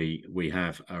 Clearly, we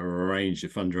have a range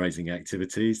of fundraising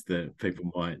activities that people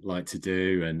might like to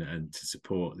do and to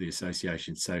support the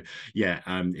association. So,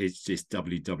 it's just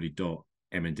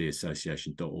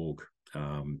www.mndassociation.org.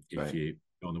 If you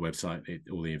on the website,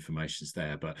 all the information's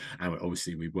there, but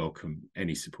obviously we welcome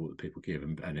any support that people give,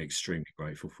 and extremely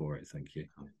grateful for it. Thank you.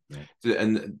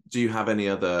 And do you have any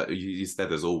other, you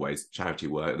said there's always charity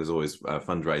work, there's always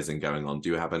fundraising going on. Do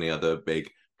you have any other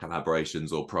big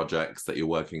collaborations or projects that you're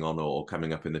working on or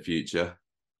coming up in the future?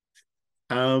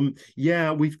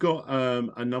 We've got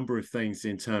a number of things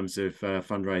in terms of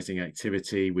fundraising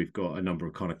activity. We've got a number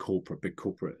of kind of big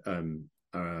corporate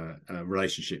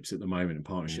relationships at the moment, and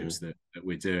partnerships that that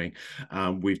we're doing.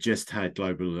 We've just had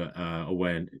Global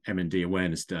M&D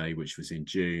Awareness Day, which was in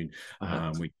June.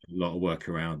 We did a lot of work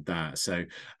around that. So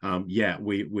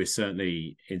we're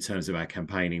certainly, in terms of our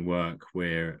campaigning work,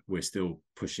 we're still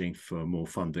pushing for more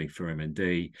funding for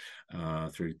M&D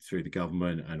through the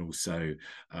government, and also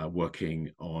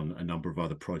working on a number of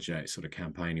other projects, sort of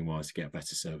campaigning wise, to get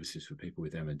better services for people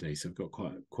with M&D. So we've got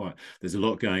quite there's a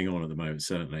lot going on at the moment,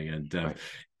 certainly. And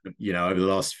over the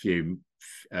last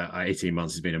 18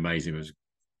 months has been amazing. It was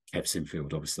Kev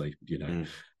Sinfield, obviously,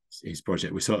 his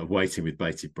project. We're sort of waiting with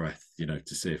bated breath,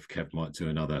 to see if Kev might do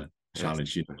another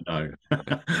challenge. You know.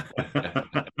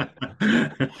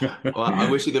 Well, I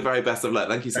wish you the very best of luck.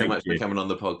 Thank you so much for coming on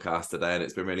the podcast today, and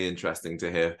it's been really interesting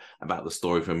to hear about the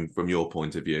story from your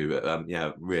point of view. But,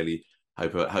 really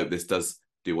hope this does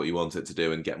do what you want it to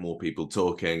do and get more people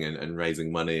talking and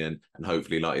raising money, and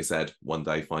hopefully, like you said, one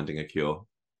day finding a cure.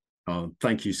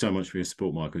 Thank you so much for your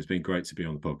support, Michael. It's been great to be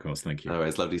on the podcast. Thank you. All right,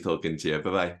 it's lovely talking to you.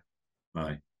 Bye-bye.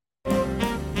 Bye.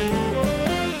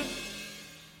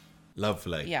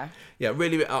 Lovely. Yeah,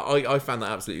 really, I found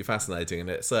that absolutely fascinating, and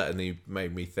it certainly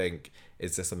made me think,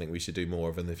 is there something we should do more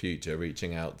of in the future,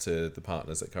 reaching out to the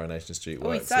partners at Coronation Street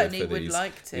we certainly would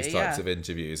like to, these types of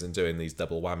interviews, and doing these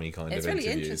double whammy kind of interviews.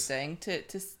 It's really interesting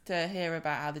to hear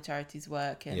about how the charities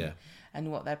work and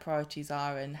what their priorities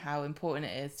are, and how important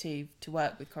it is to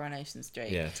work with Coronation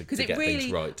Street. Yeah, to get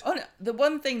things right. The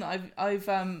one thing that I've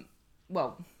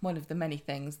one of the many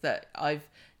things that I've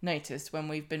noticed when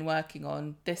we've been working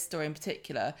on this story in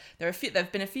particular, there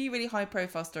have been a few really high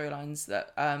profile storylines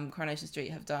that Coronation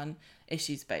Street have done,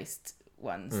 issues based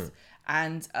ones,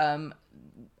 and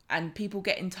people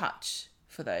get in touch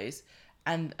for those.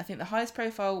 And I think the highest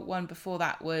profile one before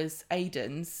that was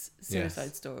Aidan's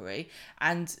suicide story.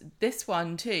 And this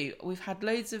one too, we've had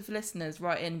loads of listeners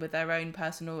write in with their own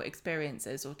personal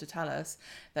experiences, or to tell us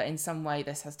that in some way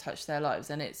this has touched their lives.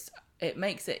 And it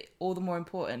makes it all the more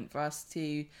important for us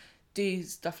to do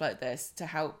stuff like this to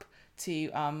help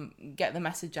to get the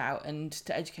message out and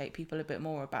to educate people a bit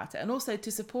more about it, and also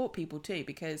to support people too,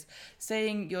 because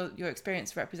seeing your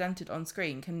experience represented on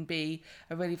screen can be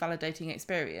a really validating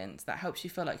experience that helps you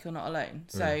feel like you're not alone.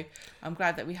 So I'm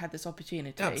glad that we had this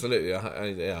opportunity. Absolutely.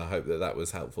 I hope that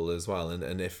was helpful as well.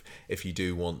 And if you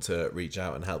do want to reach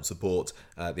out and help support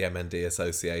the MND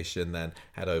Association, then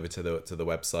head over to the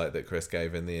website that Chris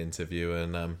gave in the interview,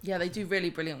 and they do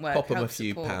really brilliant work. Pop them a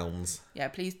few pounds. Yeah,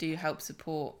 please do help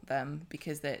support them,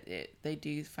 because they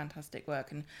do fantastic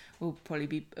work, and we'll probably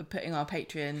be putting our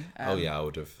Patreon I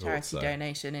would have charity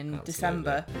donation in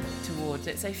December towards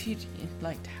it. So if you'd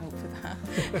like to help with that,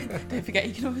 don't forget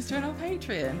you can always join our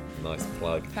Patreon. Nice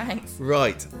plug. Thanks.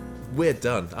 Right, we're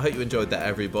done. I hope you enjoyed that,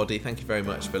 everybody. Thank you very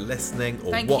much for listening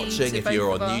or watching. If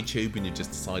you're on YouTube and you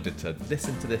just decided to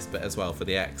listen to this bit as well for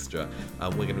the extra,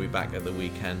 we're going to be back at the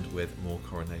weekend with more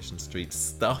Coronation Street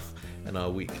stuff and our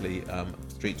weekly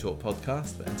Street Talk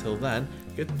podcast. But until then,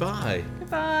 goodbye.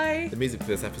 Goodbye. The music for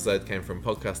this episode came from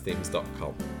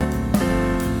podcastthemes.com.